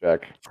performance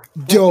check.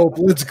 Dope.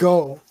 Let's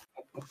go.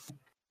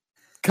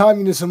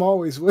 Communism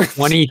always wins.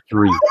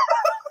 23.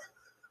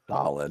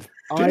 Solid.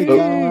 I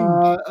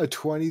got a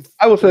 20.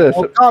 I will say this.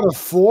 I got a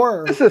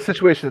 4. This is a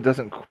situation that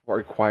doesn't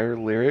require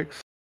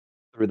lyrics.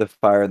 Through the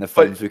fire and the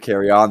flames we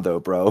carry on, though,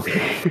 bro.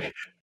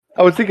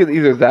 I was thinking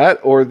either that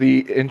or the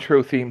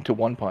intro theme to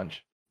One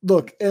Punch.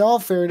 Look, in all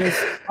fairness,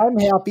 I'm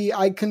happy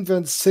I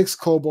convinced 6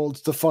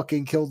 kobolds to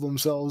fucking kill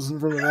themselves in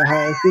front of the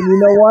house. And you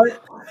know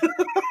what?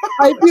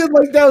 I feel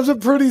like that was a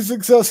pretty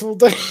successful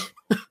thing.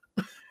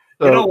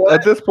 So You know what?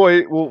 at this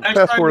point, we'll Next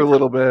fast time forward a we-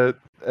 little bit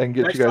and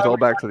get Next you guys time all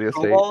we back to find the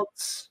estate.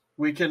 kobolds,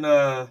 we can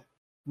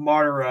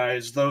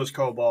martyrize those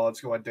kobolds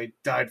who they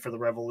died for the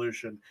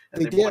revolution,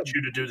 and They they want did.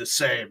 you to do the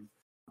same.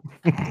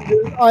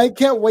 I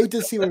can't wait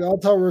to see what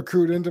I'll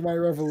recruit into my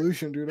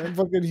revolution, dude. I'm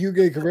fucking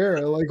Hugo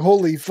Cabrera. Like,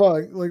 holy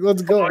fuck. Like,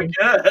 let's go. Oh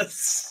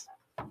yes.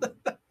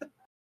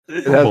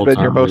 It has Both been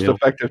your are most real.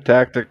 effective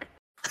tactic.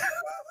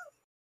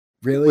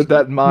 Really? With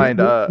that in mind,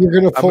 You're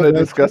gonna I'm pull going to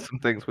that discuss some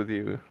things with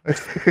you.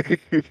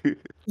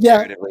 Yeah.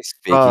 Figuratively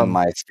speaking,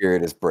 my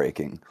spirit is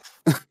breaking.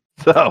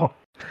 So,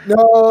 No,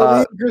 me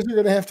and Chris are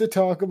gonna have to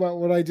talk about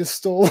what I just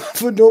stole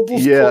off of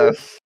Noble's cloak.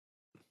 yes.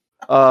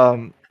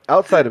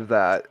 Outside of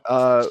that,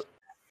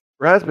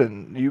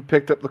 Rasbin, you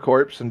picked up the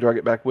corpse and drug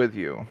it back with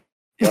you.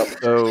 Yep.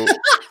 So,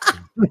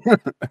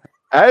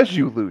 as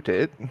you loot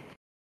it,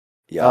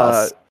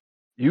 Yes.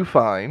 you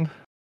find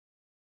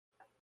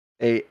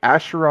a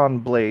Acheron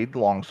blade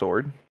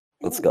longsword,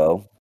 Let's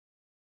go.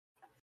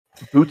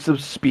 boots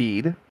of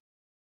speed,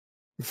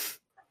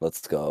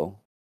 Let's go.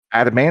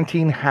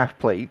 adamantine half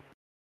plate,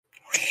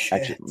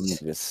 Actually,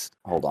 let me just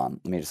hold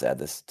on. Let me just add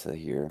this to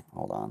here.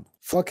 Hold on.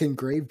 Fucking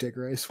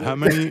gravedigger, I swear. How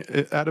many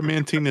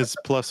adamantine is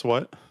plus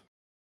what?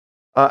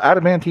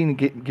 adamantine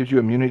gives you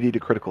immunity to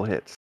critical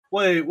hits.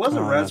 Wait,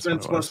 wasn't Oh, that's what Resman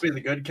it supposed was. to be the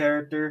good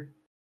character?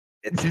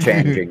 It's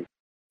changing.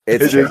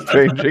 It It's is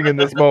changing in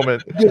this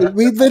moment. Dude,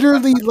 we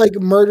literally like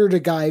murdered a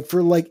guy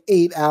for like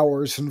 8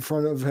 hours in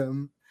front of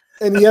him.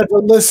 And he had to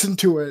listen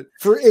to it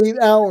for 8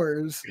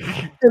 hours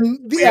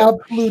in the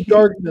absolute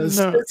darkness.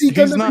 No, Is he he's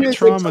gonna not be a good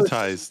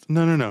traumatized.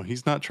 No.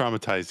 He's not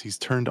traumatized. He's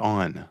turned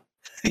on.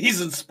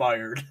 He's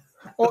inspired.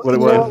 Well, What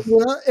it you know, was. you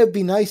know, it'd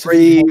be nice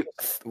three.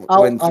 if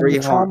out When on three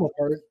the trauma horns.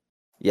 part.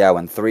 Yeah,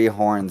 when 3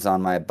 horns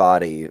on my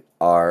body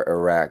are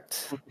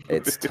erect,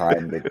 it's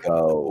time to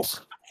go.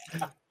 You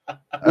know,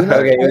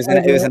 Okay, it was I-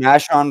 an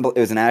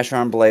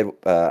Acheron blade.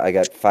 I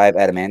got 5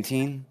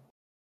 adamantine.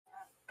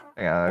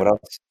 Hang on, What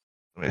else?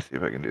 let me see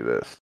if I can do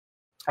this.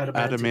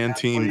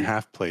 Adamantine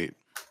half plate.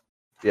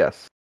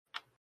 Yes.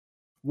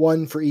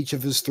 One for each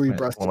of his 3 Wait,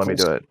 breasticles. well, let me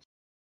do it.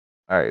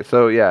 All right,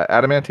 so yeah,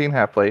 adamantine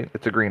half plate.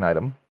 It's a green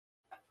item.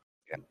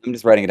 I'm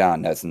just writing it down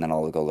in notes, and then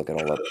I'll go look it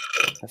all up.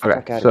 The fuck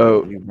Okay, outta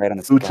so here. Right on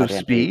this boots of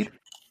goddamn speed. page.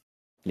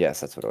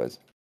 Yes, that's what it was.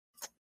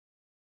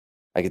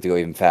 I get to go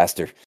even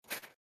faster.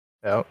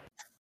 Yep.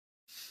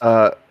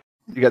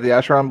 You got the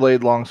Acheron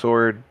blade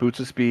longsword,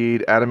 boots of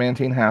speed,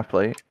 adamantine half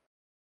plate.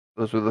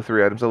 Those were the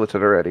 3 items I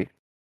listed already.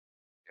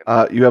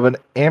 You have an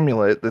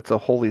amulet that's a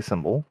holy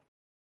symbol.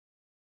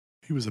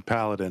 He was a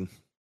paladin.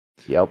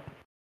 Yep.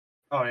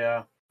 Oh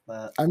yeah.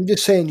 That. I'm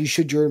just saying you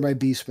should join my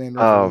Beastman. revolution.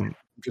 Um,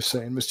 I'm just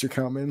saying, Mr.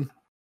 Cowman.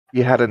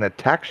 you had an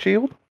attack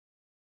shield,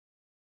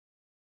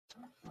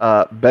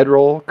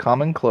 bedroll,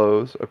 common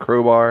clothes, a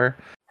crowbar,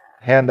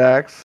 hand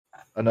axe,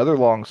 another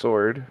long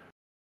sword,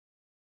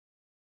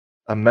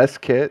 a mess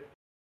kit,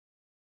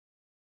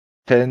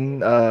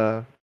 10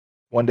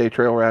 one-day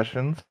trail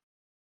rations,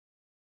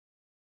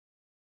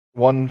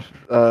 one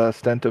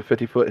stent of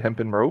 50-foot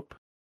hempen rope,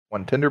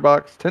 one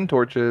tinderbox, 10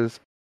 torches,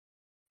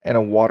 and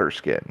a water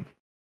skin.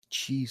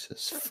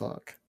 Jesus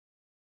fuck.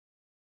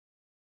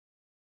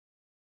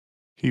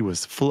 He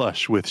was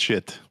flush with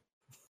shit.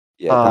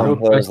 Yeah, Um, common Real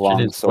clothes, question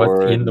long is what's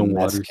sword, in the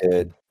mess water kit,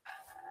 skin?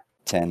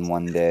 10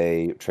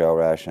 one-day trail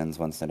rations,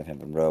 1 stand of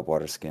hempen rope,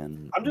 water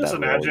skin. I'm just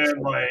bedroll, you imagining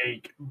said.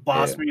 like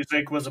boss Yeah.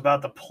 music was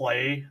about to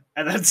play,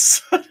 and then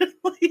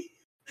suddenly,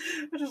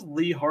 just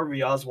Lee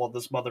Harvey Oswald,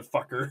 this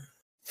motherfucker.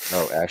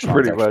 Oh, Asheron's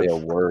Pretty actually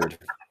much. a word.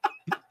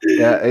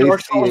 Yeah,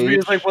 Dark Souls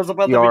music was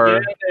about to begin,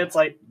 and it's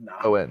like, nah,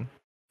 ACHERON.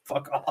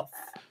 fuck off.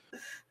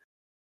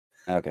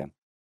 Okay.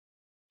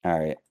 All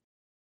right.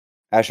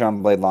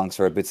 Asheron blade,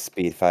 longsword, boots of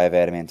speed, 5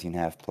 adamantine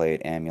half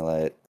plate,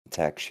 amulet,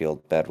 attack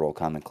shield, bedroll,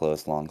 common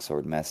clothes,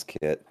 longsword, mess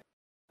kit,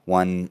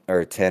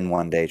 10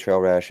 one-day trail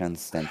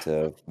rations,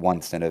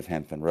 1 stint of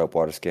hemp and rope,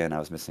 water skin. I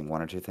was missing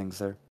 1 or 2 things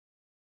there.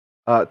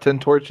 10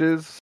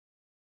 torches.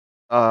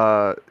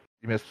 You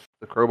missed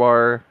the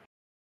crowbar,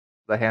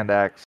 the hand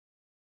axe,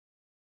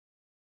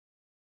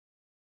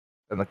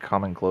 and the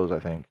common clothes, I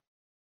think.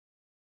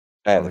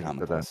 I have the Let me common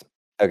put that. clothes.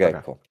 Okay,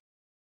 Okay. cool.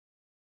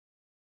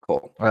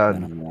 Cool.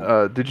 Then I'm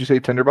gonna, Did you say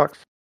tinderbox?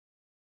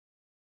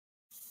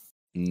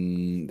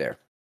 there.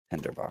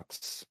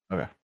 Tinderbox.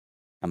 Okay.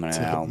 I'm gonna It's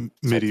now a start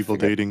to medieval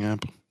forget. dating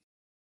app.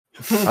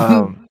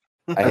 Um,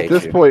 I at hate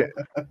this you. point,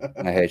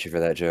 I hate you for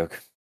that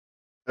joke.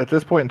 at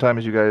this point in time,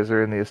 as you guys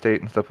are in the estate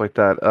and stuff like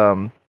that,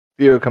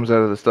 Theo comes out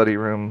of the study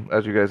room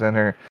as you guys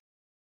enter,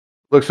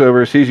 looks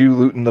over, sees you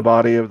looting the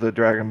body of the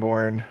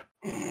Dragonborn.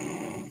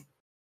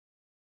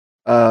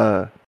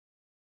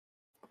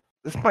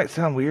 This might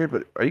sound weird,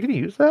 but are you going to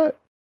use that?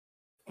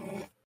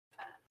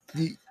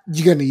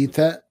 You gonna eat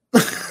that?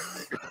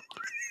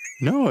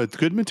 No, it's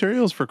good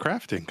materials for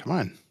crafting. Come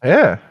on.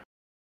 Yeah.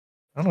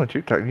 I don't know what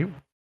you're talking. You're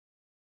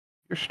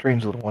a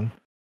strange little one.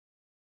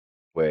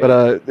 Wait.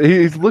 But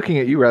he's looking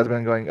at you,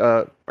 Razman, going,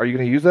 "Are you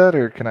going to use that,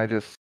 or can I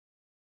just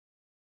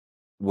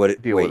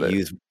deal with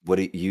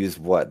it?" Use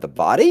what? The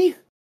body?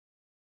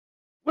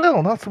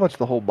 Well, not so much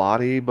the whole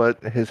body,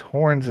 but his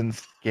horns and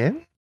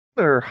skin,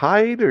 or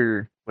hide,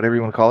 or whatever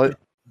you want to call it.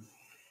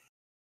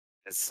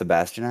 Is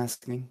Sebastian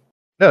asking?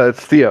 No, it's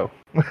Theo,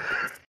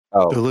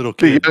 Oh, The little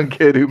the kid. young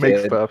kid who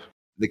makes Kid. stuff.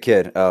 the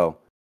kid. Oh.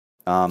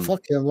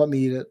 Fuck him. Let me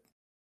eat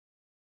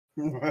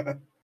it.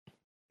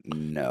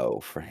 No,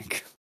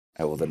 Frank.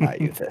 I will deny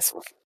you this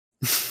one.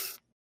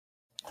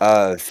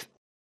 Uh,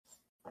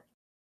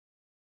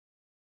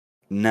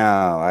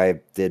 no, I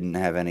didn't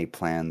have any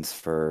plans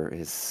for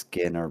his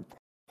skin or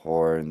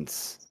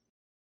horns.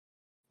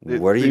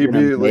 What are He you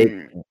gonna make?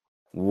 immediately-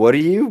 What are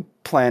you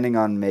planning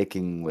on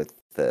making with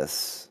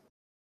this?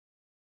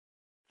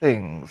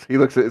 Things. He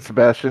looks at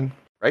Sebastian,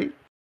 right?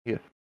 Yeah.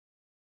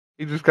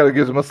 He just kind of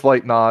gives him a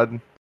slight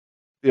nod.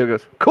 Theo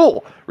goes,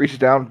 "Cool." Reaches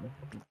down,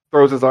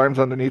 throws his arms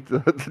underneath the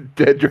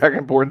dead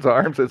Dragonborn's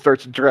arms, and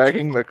starts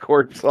dragging the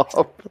corpse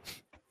off.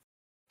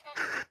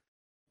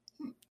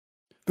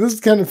 This is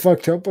kind of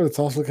fucked up, but it's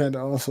also kind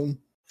of awesome.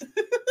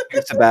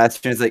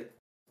 Sebastian is like,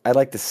 I'd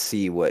like to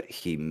see what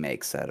he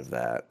makes out of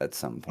that at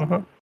some point.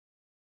 Uh-huh.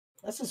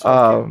 That's just sort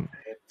of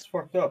it's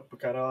fucked up, but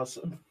kind of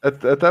awesome.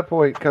 At that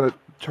point, kind of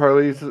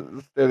Charlie's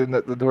standing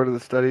at the door to the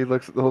study,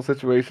 looks at the whole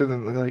situation,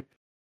 and like,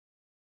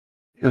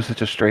 "You're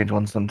such a strange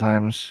one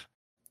sometimes.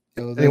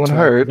 Yo, that's Anyone right,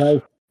 hurt?"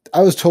 'cause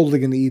I was totally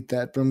gonna eat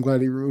that, but I'm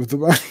glad he removed the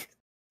body.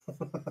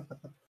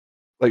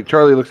 Like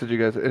Charlie looks at you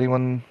guys.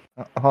 Anyone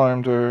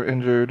harmed or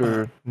injured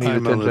or need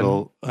I'm attention?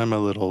 a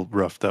little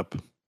roughed up.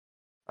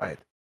 Right.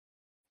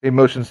 He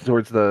motions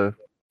towards the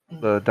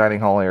dining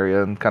hall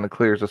area and kind of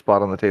clears a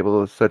spot on the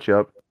table to set you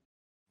up,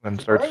 and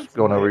starts Surprise,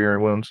 going over right? your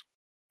wounds.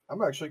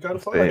 I'm actually kind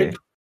of Let's see.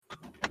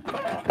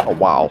 fine. Oh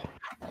wow,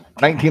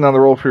 19 on the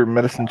roll for your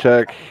medicine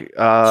check.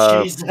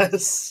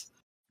 Jesus.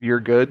 You're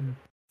good.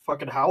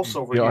 Fucking house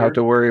over You don't here. have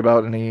to worry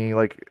about any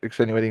like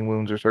extenuating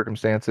wounds or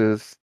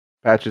circumstances.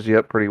 Patches you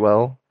up pretty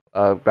well.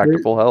 Back to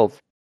full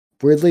health.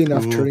 Weirdly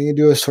enough, Cool. turning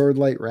into a sword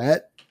light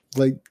rat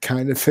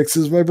kind of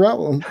fixes my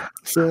problem.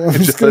 So I'm It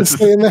just gonna does.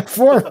 stay in that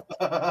form.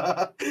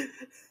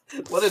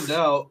 What in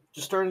doubt?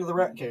 Just turn into the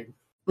Rat King.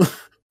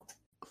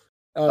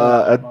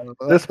 At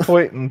this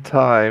point in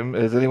time,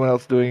 is anyone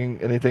else doing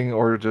anything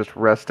or just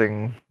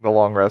resting the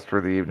long rest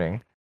for the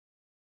evening?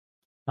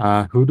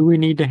 Who do we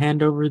need to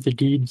hand over the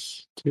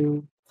deeds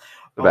to?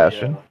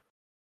 Sebastian.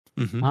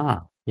 Mhm.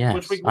 Ah,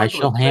 yes, we can I go to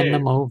shall a hand save.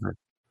 them over.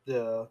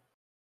 Yeah.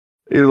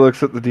 He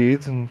looks at the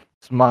deeds and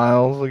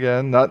smiles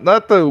again.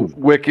 Not the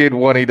wicked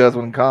one he does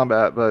when in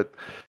combat, but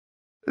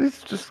he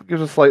just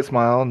gives a slight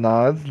smile,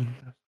 nods.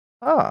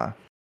 Ah,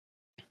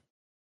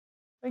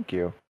 thank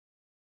you.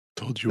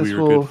 Told you This we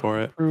were will good for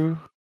it. prove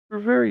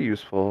very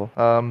useful.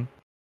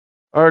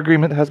 Our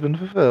agreement has been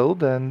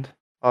fulfilled, and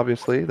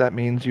obviously that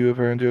means you have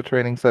earned your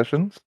training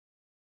sessions.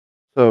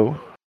 So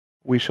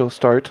we shall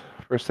start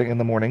first thing in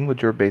the morning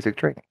with your basic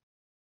training.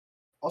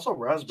 Also,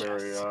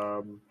 Raspberry, Yes.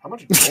 how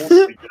much gold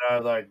did he get out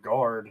of that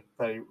guard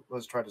that he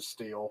was trying to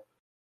steal?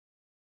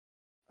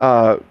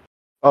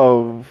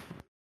 Oh,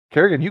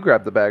 Kerrigan, you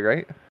grabbed the bag,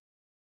 right?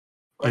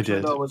 I Actually,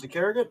 did. no, was it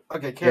Kerrigan?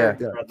 Okay, Yeah.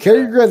 Kerrigan. Yeah. grabbed the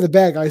Carrie bag. grabbed the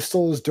bag. I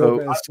stole his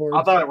dope So- ass sword.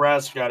 I thought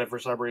Raz got it for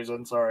some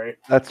reason. Sorry.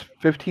 That's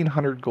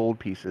 1,500 gold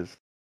pieces.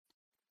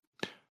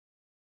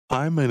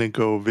 I'm gonna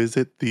go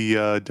visit the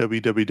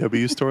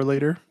www store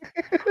later.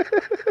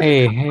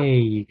 Hey,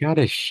 you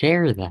gotta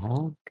share that.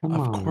 Come Of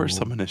on. course,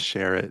 I'm gonna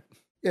share it.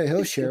 Yeah,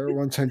 he'll share it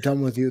once I'm done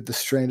with you with the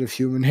strand of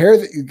human hair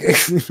that you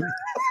gave me.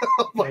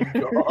 Oh my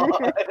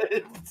god.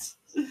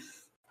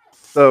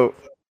 So,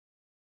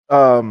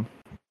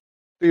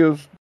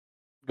 Theo's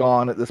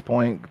gone at this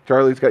point.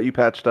 Charlie's got you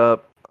patched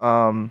up.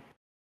 Well,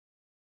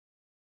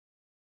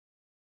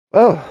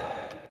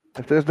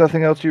 if there's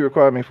nothing else you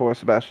require me for,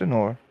 Sebastian,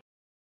 or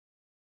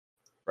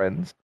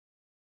friends,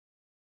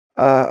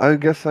 I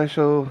guess I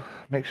shall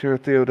make sure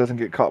Theo doesn't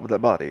get caught with that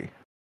body.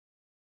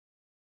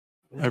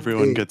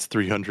 Everyone Hey. gets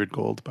 300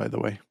 gold, by the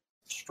way.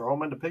 Straw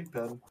him into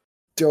Pigpen.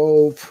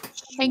 Dope.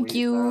 Thank Sweet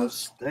you.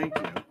 ass. Thank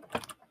you.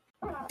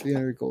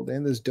 300 gold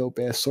and this dope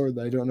ass sword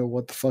that I don't know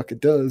what the fuck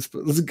it does,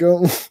 but let's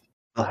go.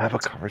 I'll have a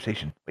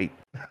conversation. Wait.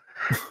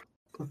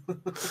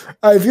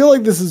 I feel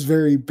like this is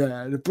very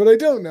bad, but I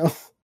don't know.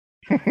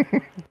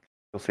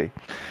 We'll see.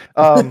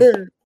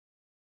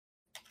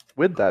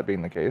 With that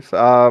being the case,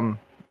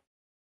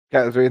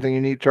 Kat, is there anything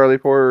you need Charlie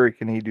for, or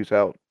can he deuce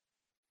out?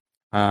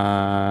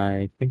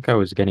 I think I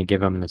was gonna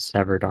give him the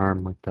severed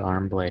arm with the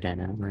arm blade in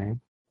it, right?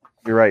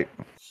 You're right.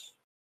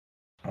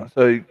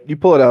 So you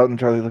pull it out, and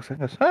Charlie looks like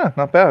this.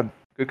 Not bad.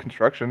 Good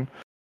construction.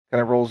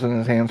 Kind of rolls in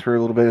his hands for a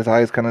little bit. His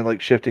eyes kind of like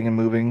shifting and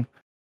moving.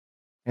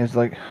 And he's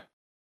like,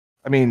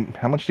 I mean,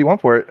 how much do you want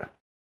for it?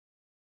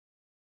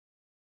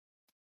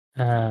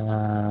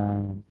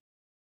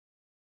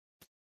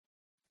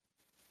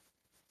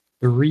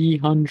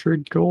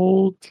 300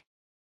 gold.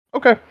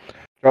 Okay.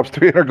 Drops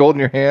 300 gold in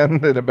your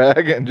hand in a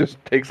bag and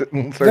just takes it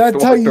and starts That's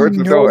to how walk you towards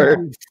the know door.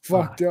 you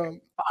fucked up.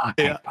 Fuck,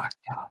 Yeah. I fucked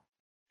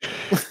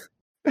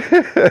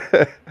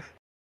up.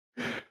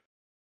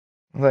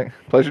 Like,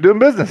 pleasure doing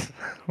business.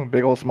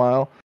 Big old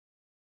smile.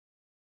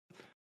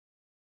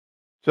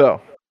 So,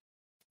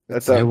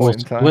 at I that will point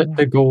in split time,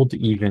 the gold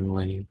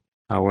evenly,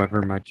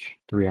 however much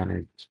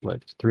 300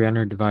 splits.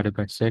 300 divided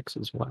by 6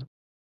 is what?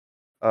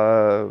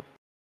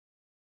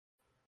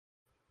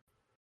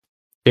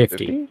 50.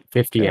 50?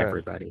 50 Yeah.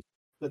 everybody.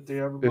 50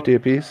 everybody. 50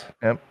 apiece.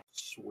 Yep.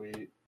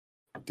 Sweet.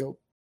 Dope.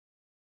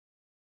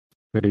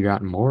 Could have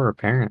gotten more,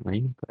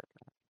 apparently. But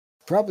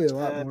Probably a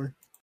lot Yeah. more.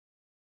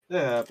 It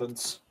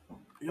happens.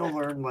 You'll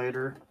learn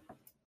later.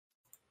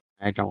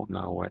 I don't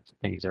know what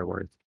things are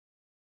worth.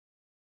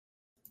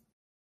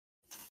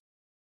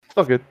 It's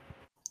all good.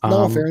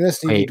 No, in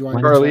fairness, neither wait, do I.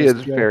 one, Charlie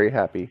is Yeah. very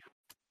happy.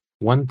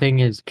 one thing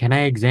is, can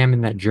I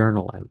examine that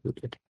journal I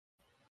looted?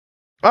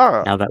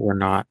 Ah, Now that we're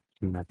not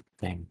in that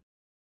thing.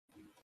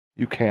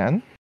 you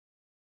can.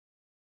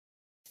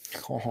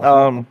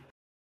 Oh.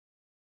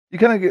 You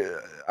kind of get.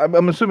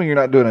 I'm assuming you're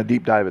not doing a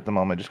deep dive at the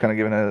moment, just kind of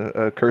giving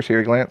a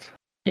cursory glance.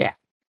 Yeah.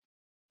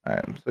 All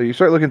right. So you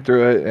start looking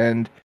through it,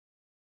 and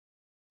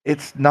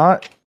it's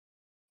not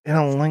in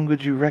a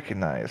language you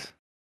recognize.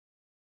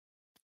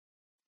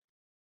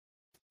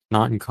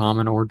 Not in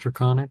common or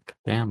draconic?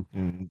 Damn.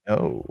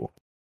 No.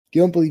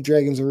 You don't believe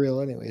dragons are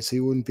real anyway, so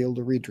you wouldn't be able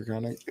to read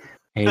Draconic.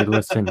 Hey,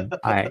 listen,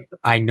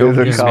 I know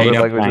It is a they're common made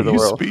up language of the You language.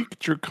 world. speak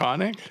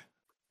Draconic?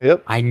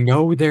 Yep. I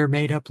know they're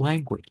made up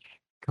language.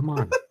 Come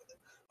on.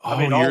 Oh,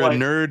 mean, all you're a like-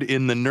 nerd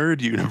in the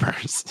nerd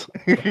universe.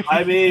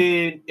 I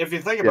mean, if you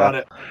think about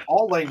it,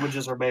 all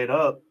languages are made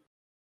up.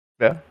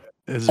 Yeah.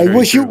 It's I very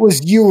wish true. it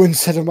was you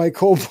instead of my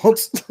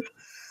kobolds.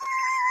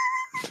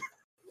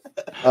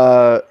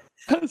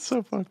 That's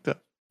so fucked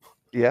up.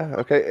 Yeah.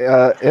 Okay.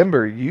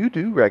 Ember, you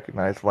do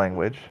recognize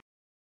language.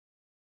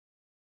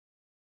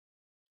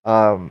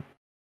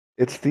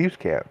 It's thieves'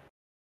 camp.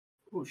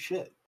 Oh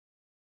shit.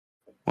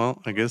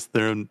 Well, I guess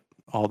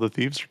all the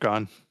thieves are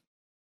gone.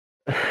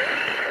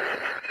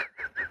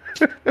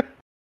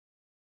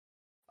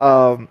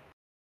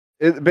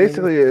 It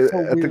basically so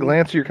at the weird.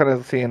 glance you're kind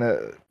of seeing a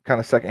kind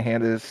of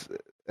secondhand as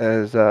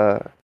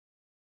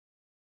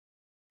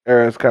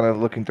Era's kind of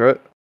looking through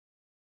it.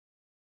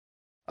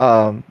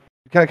 You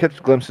kind of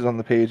catch glimpses on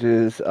the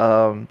pages.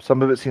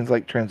 Some of it seems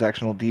like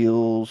transactional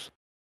deals.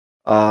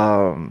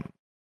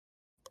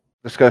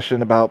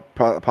 Discussion about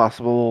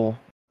possible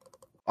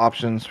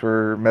options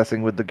for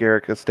messing with the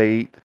Garrick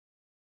estate.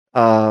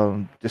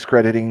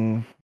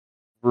 Discrediting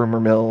rumor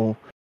mill,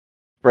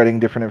 spreading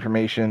different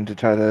information to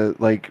try to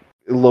like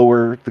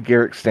lower the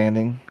Garrick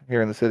standing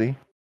here in the city.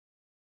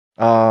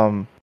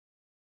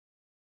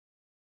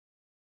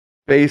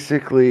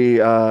 Basically,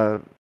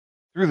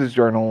 through this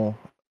journal,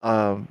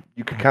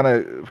 you can kind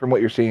of, from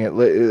what you're seeing,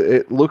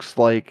 it looks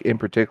like, in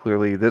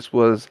particularly, this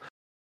was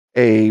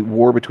a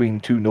war between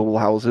two noble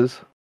houses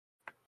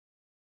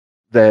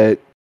that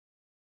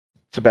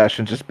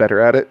Sebastian's just better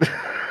at it.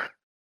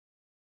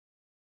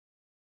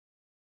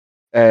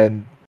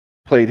 And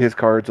played his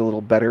cards a little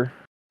better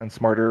and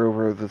smarter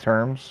over the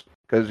terms,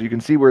 because you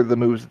can see where the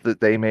moves that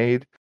they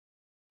made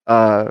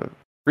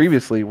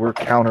previously were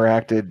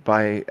counteracted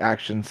by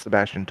actions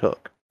Sebastian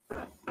took.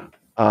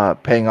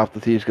 Paying off the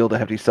Thieves Guild a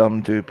hefty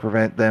sum to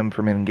prevent them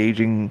from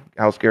engaging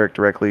House Garrick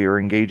directly or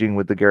engaging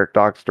with the Garrick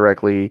Docks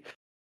directly.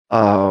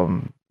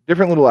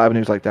 Different little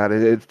avenues like that.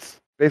 It's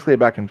basically a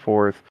back and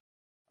forth.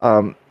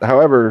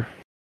 However,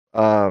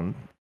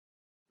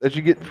 as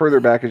you get further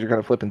back, as you're kind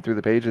of flipping through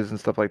the pages and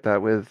stuff like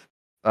that with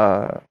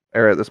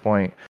Era at this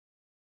point,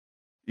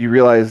 you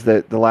realize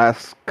that the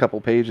last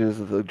couple pages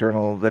of the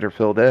journal that are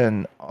filled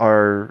in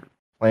are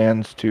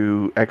plans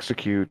to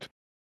execute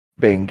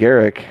Bane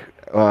Garrick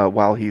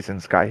while he's in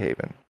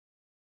Skyhaven.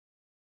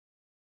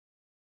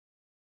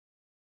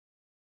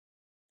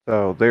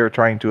 So they are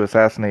trying to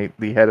assassinate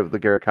the head of the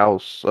Garrick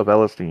House of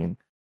Elistine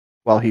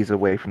while he's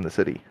away from the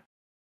city.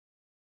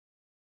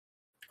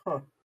 Huh.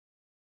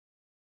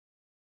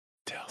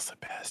 Tell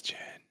Sebastian.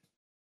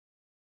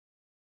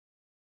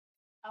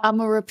 I'm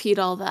gonna repeat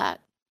all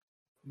that.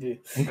 Yeah.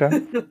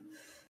 Okay.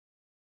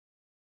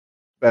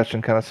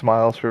 Sebastian kind of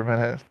smiles for a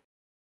minute.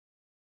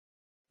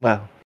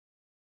 Well,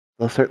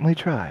 they'll certainly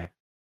try.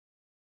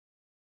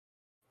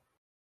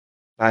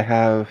 I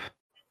have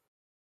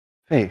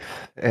faith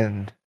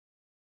in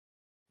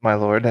my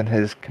lord and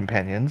his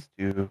companions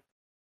to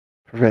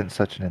prevent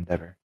such an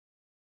endeavor.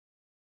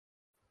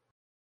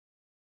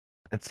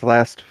 It's the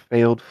last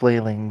failed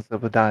flailings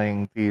of a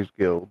dying thieves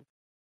guild.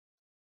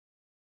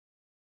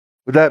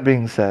 With that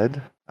being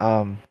said,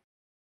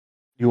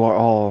 you are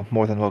all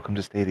more than welcome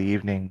to stay the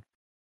evening.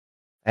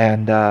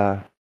 And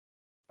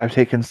I've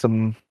taken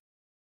some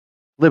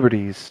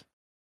liberties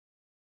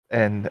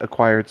and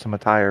acquired some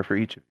attire for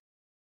each of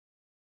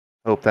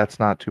you. Hope that's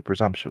not too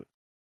presumptuous.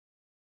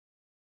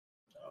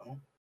 No.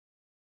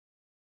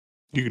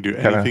 You can do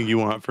Kinda- anything you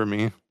want for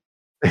me.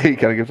 He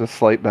kind of gives a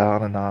slight bow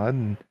and a nod,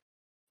 and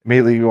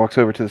immediately he walks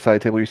over to the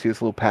side table. You see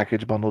this little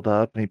package bundled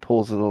up, and he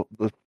pulls the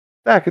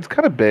back. It's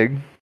kind of big.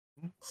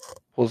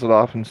 Pulls it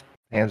off and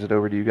hands it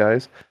over to you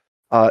guys.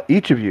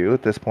 Each of you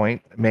at this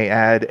point may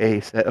add a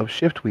set of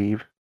shift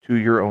weave to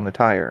your own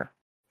attire.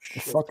 The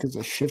fuck is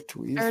a shift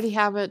weave? I already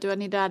have it. Do I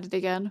need to add it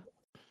again?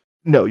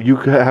 No, you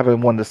could have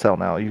one to sell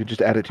now. You could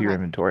just add it to your Okay.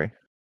 inventory.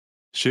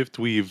 Shift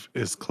weave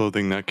is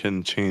clothing that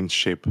can change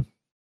shape.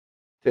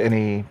 To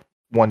any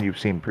one you've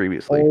seen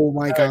previously. Oh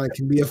my god, it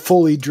can be a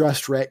fully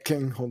dressed Rat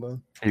King. Hold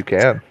on. You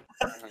can.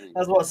 I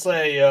was about to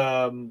say,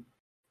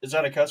 is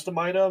that a custom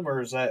item or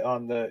is that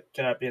on the?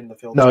 Can that be in the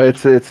field? No,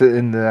 it's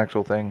in the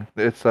actual thing.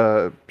 It's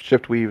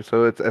shift weave,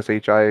 so it's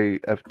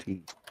SHIFT.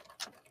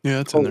 Yeah,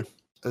 it's in there.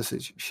 This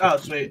is Oh,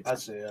 sweet. I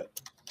see it.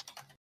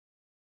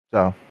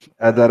 So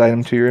add that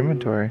item to your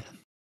inventory.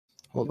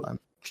 Hold on.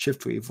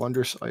 Shift weave,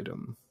 wondrous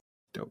item.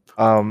 Dope.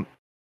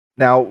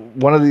 Now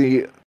one of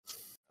the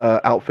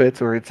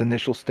outfits or its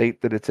initial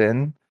state that it's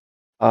in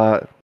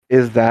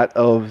is that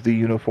of the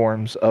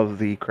uniforms of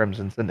the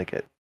Crimson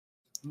Syndicate.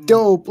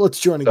 Dope. Let's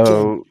join a gang.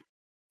 So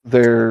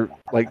they're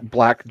like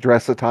black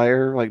dress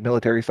attire, like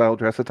military style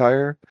dress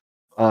attire,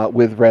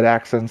 with red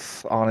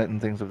accents on it and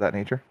things of that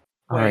nature.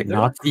 All right, they're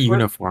not the cri-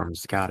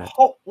 uniforms. Got it.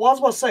 Oh, well, I was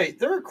about to say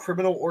they're a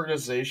criminal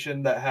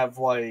organization that have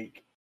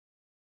like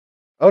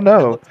Oh no,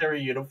 military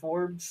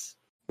uniforms.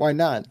 Why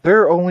not?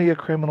 they're only a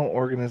criminal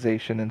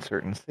organization in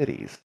certain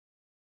cities.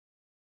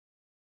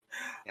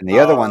 And the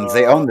other ones,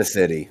 they own the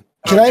city.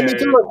 Can I make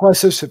Okay. a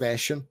request of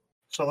Sebastian?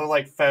 So they're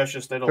like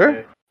fascist Italy.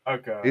 Sure.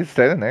 Okay. He's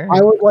standing there.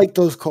 I would like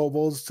those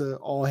kobolds to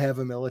all have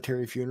a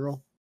military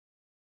funeral.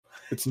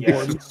 It's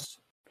important. Yes.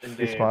 He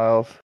Indeed.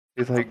 smiles.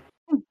 He's like,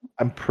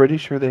 I'm pretty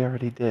sure they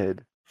already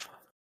did.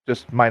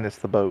 Just minus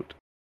the boat.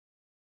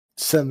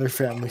 Send their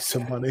families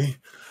some money.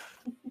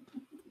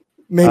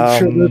 Make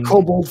sure their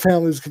kobold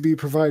families can be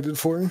provided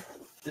for.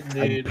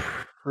 Indeed. I'm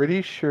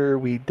pretty sure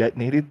we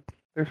detonated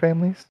their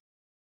families.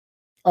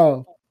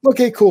 Oh,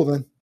 okay, cool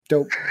then.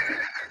 Dope.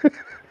 I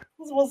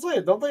was about to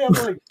say, don't they have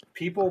like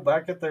people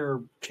back at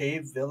their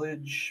cave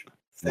village?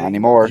 Not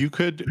anymore. You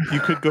could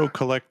go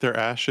collect their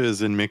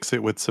ashes and mix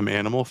it with some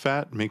animal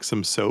fat, make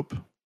some soap,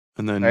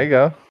 and There you then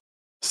go.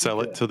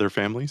 sell it to their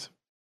families.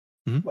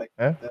 Like,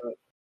 Yeah.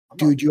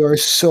 Dude, you are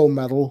so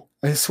metal.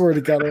 I swear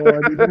to God, I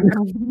wanted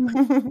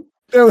to-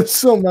 that was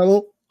so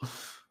metal.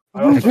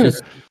 I also,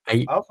 Just,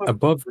 I also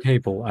above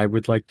table, I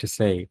would like to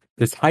say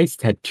this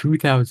heist had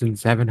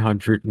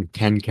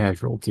 2,710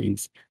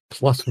 casualties,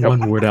 plus Yep.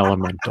 one wood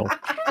elemental.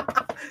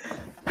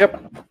 Yep.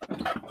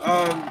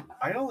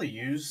 I only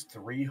used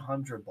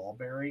 300 ball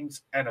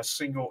bearings and a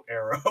single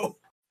arrow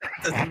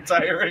this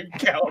entire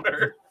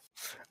encounter.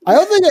 I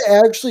don't think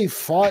I actually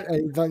fought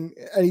anything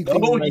No,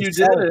 you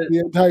myself didn't. the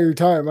entire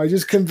time. I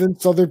just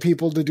convinced other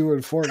people to do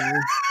it for me.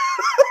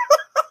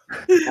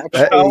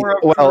 Power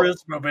of well-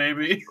 charisma,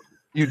 baby.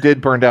 You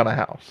did burn down a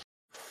house.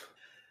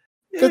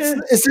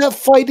 It's not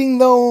fighting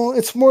though.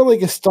 It's more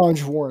like a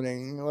staunch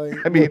warning. Like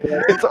I mean,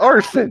 it's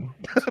arson,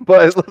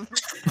 but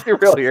let's be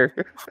real here.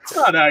 It's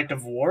not an act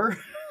of war.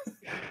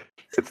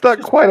 It's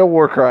not quite a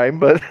war crime,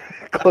 but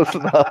close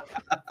enough.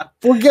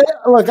 we're getting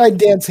like I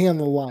dancing on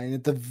the line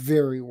at the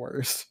very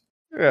worst.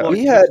 Yeah.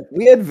 Look,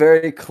 we had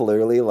very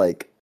clearly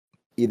like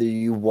either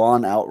you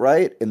won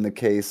outright in the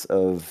case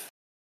of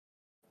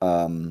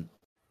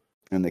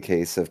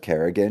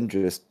Kerrigan,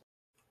 just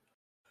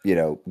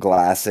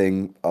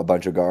glassing a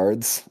bunch of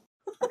guards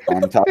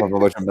on top of a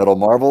bunch of metal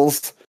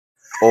marbles,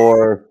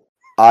 or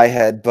I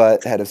head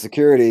of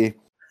security.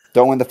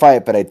 Don't win the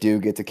fight, but I do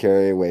get to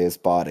carry away his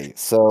body.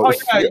 So oh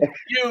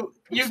yeah,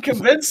 you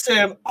convinced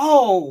him.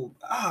 Oh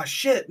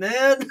shit,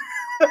 man.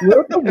 You know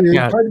what the weird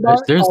Yeah, part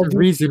about there's all a these-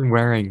 reason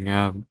wearing.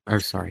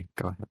 Sorry,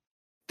 go ahead.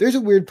 There's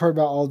a weird part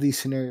about all these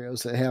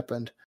scenarios that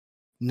happened.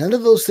 None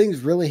of those things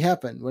really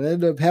happened. What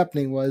ended up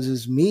happening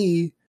was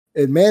me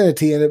and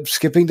Manatee ended up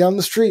skipping down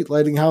the street,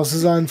 lighting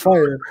houses on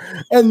fire,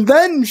 and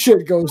then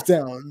shit goes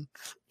down.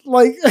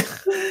 Like,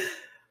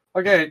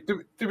 Okay,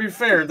 to be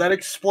fair, that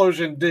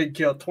explosion did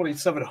kill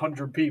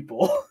 2,700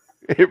 people.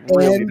 It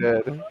really And-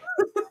 did.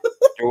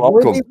 you're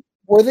welcome.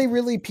 were they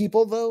really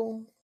people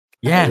though? I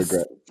Yes.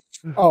 regret.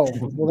 Oh,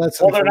 well,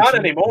 that's Well, they're not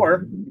unfortunate.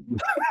 anymore.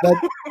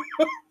 That,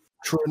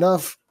 true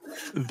enough.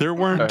 There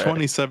weren't Alright.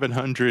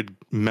 2,700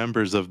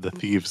 members of the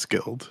Thieves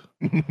Guild.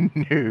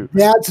 No.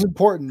 That's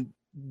important.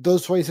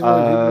 Those 27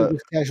 people are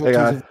just Hang casualties.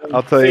 on. of war.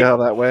 I'll tell you how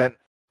that went.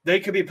 They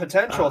could be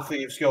potential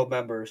Thieves Guild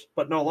members,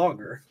 but no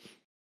longer.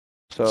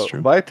 So, That's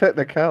true. by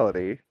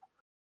technicality,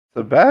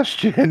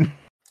 Sebastian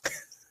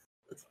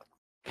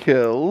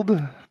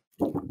killed.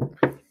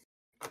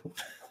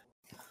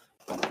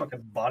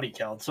 Fucking body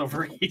counts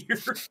over here.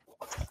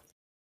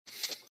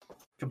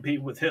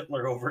 Compete with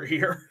Hitler over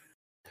here.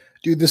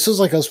 Dude, this is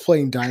like us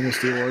playing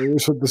Dynasty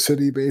Warriors with the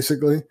city,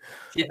 basically.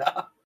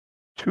 Yeah.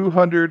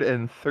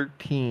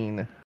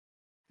 213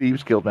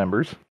 Thieves Guild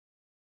members.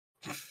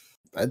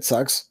 That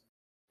sucks.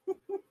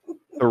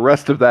 The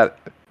rest of that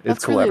is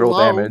That's really collateral low.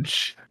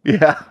 damage.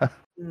 Yeah.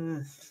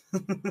 Mm.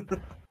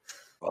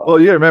 Well,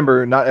 you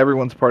remember, not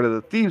everyone's part of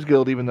the Thieves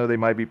Guild, even though they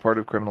might be part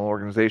of criminal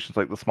organizations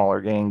like the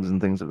smaller gangs and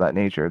things of that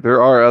nature.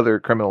 There are other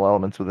criminal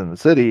elements within the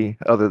city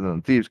other than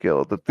the Thieves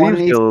Guild. The Thieves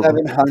Guild.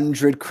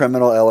 2,700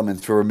 criminal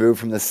elements were removed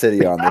from the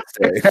city on this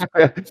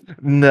day.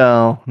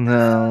 No.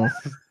 I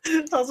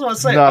was going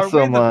to say, Not are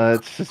so we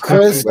much.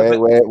 Chris-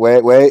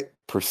 Wait.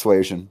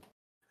 Persuasion.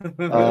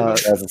 Uh,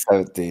 That's a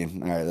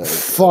 17. All right. That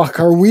was, Fuck,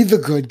 are we the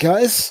good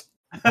guys?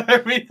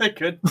 are we the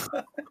good?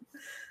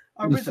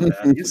 Are we the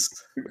baddies?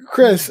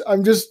 Chris,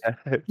 I'm just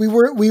we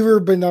were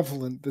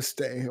benevolent this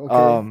day,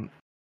 okay?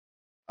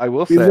 I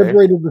will We say,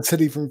 liberated the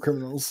city from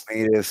criminals.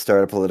 we need to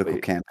start a political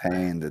Wait.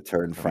 campaign to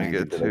turn Frank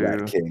get into the Rat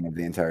to- King of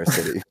the entire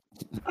city.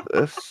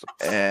 this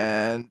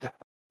and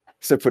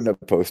Start putting up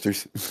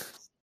posters.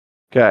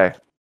 okay.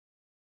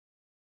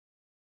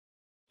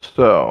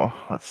 So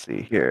let's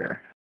see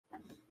here.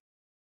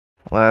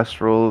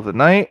 Last roll of the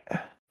night.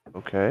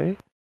 Okay.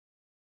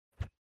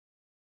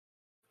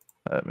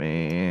 Let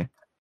me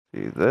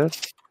see this.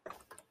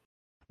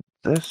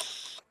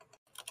 This.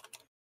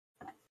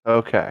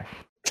 Okay.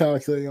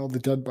 Calculating all the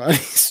dead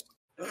bodies.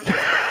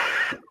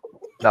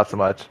 Not so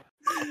much.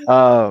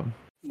 Mom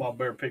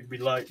Bear Pig be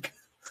like.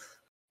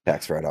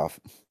 Tax write off.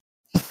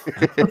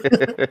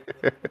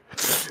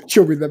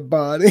 Show me that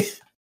body.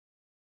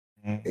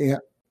 Yeah.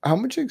 How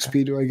much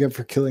XP do I get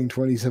for killing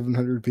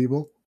 2,700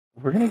 people?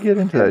 We're gonna get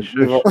into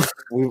that.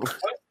 We've-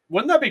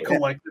 Wouldn't that be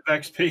collective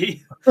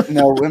XP?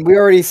 no, when we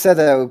already said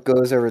that it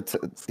goes over to.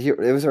 It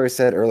was already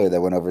said earlier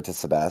that went over to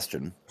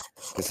Sebastian.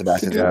 Because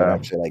Sebastian's the one Yeah. who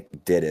actually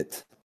did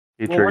it.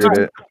 He Well, we're triggered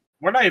not- it.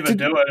 We're not even Did-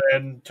 doing it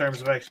in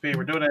terms of XP.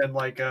 We're doing it in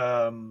like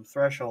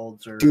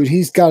thresholds or Dude,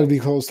 he's got to be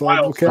close to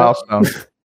level Milestone. cap. Milestone.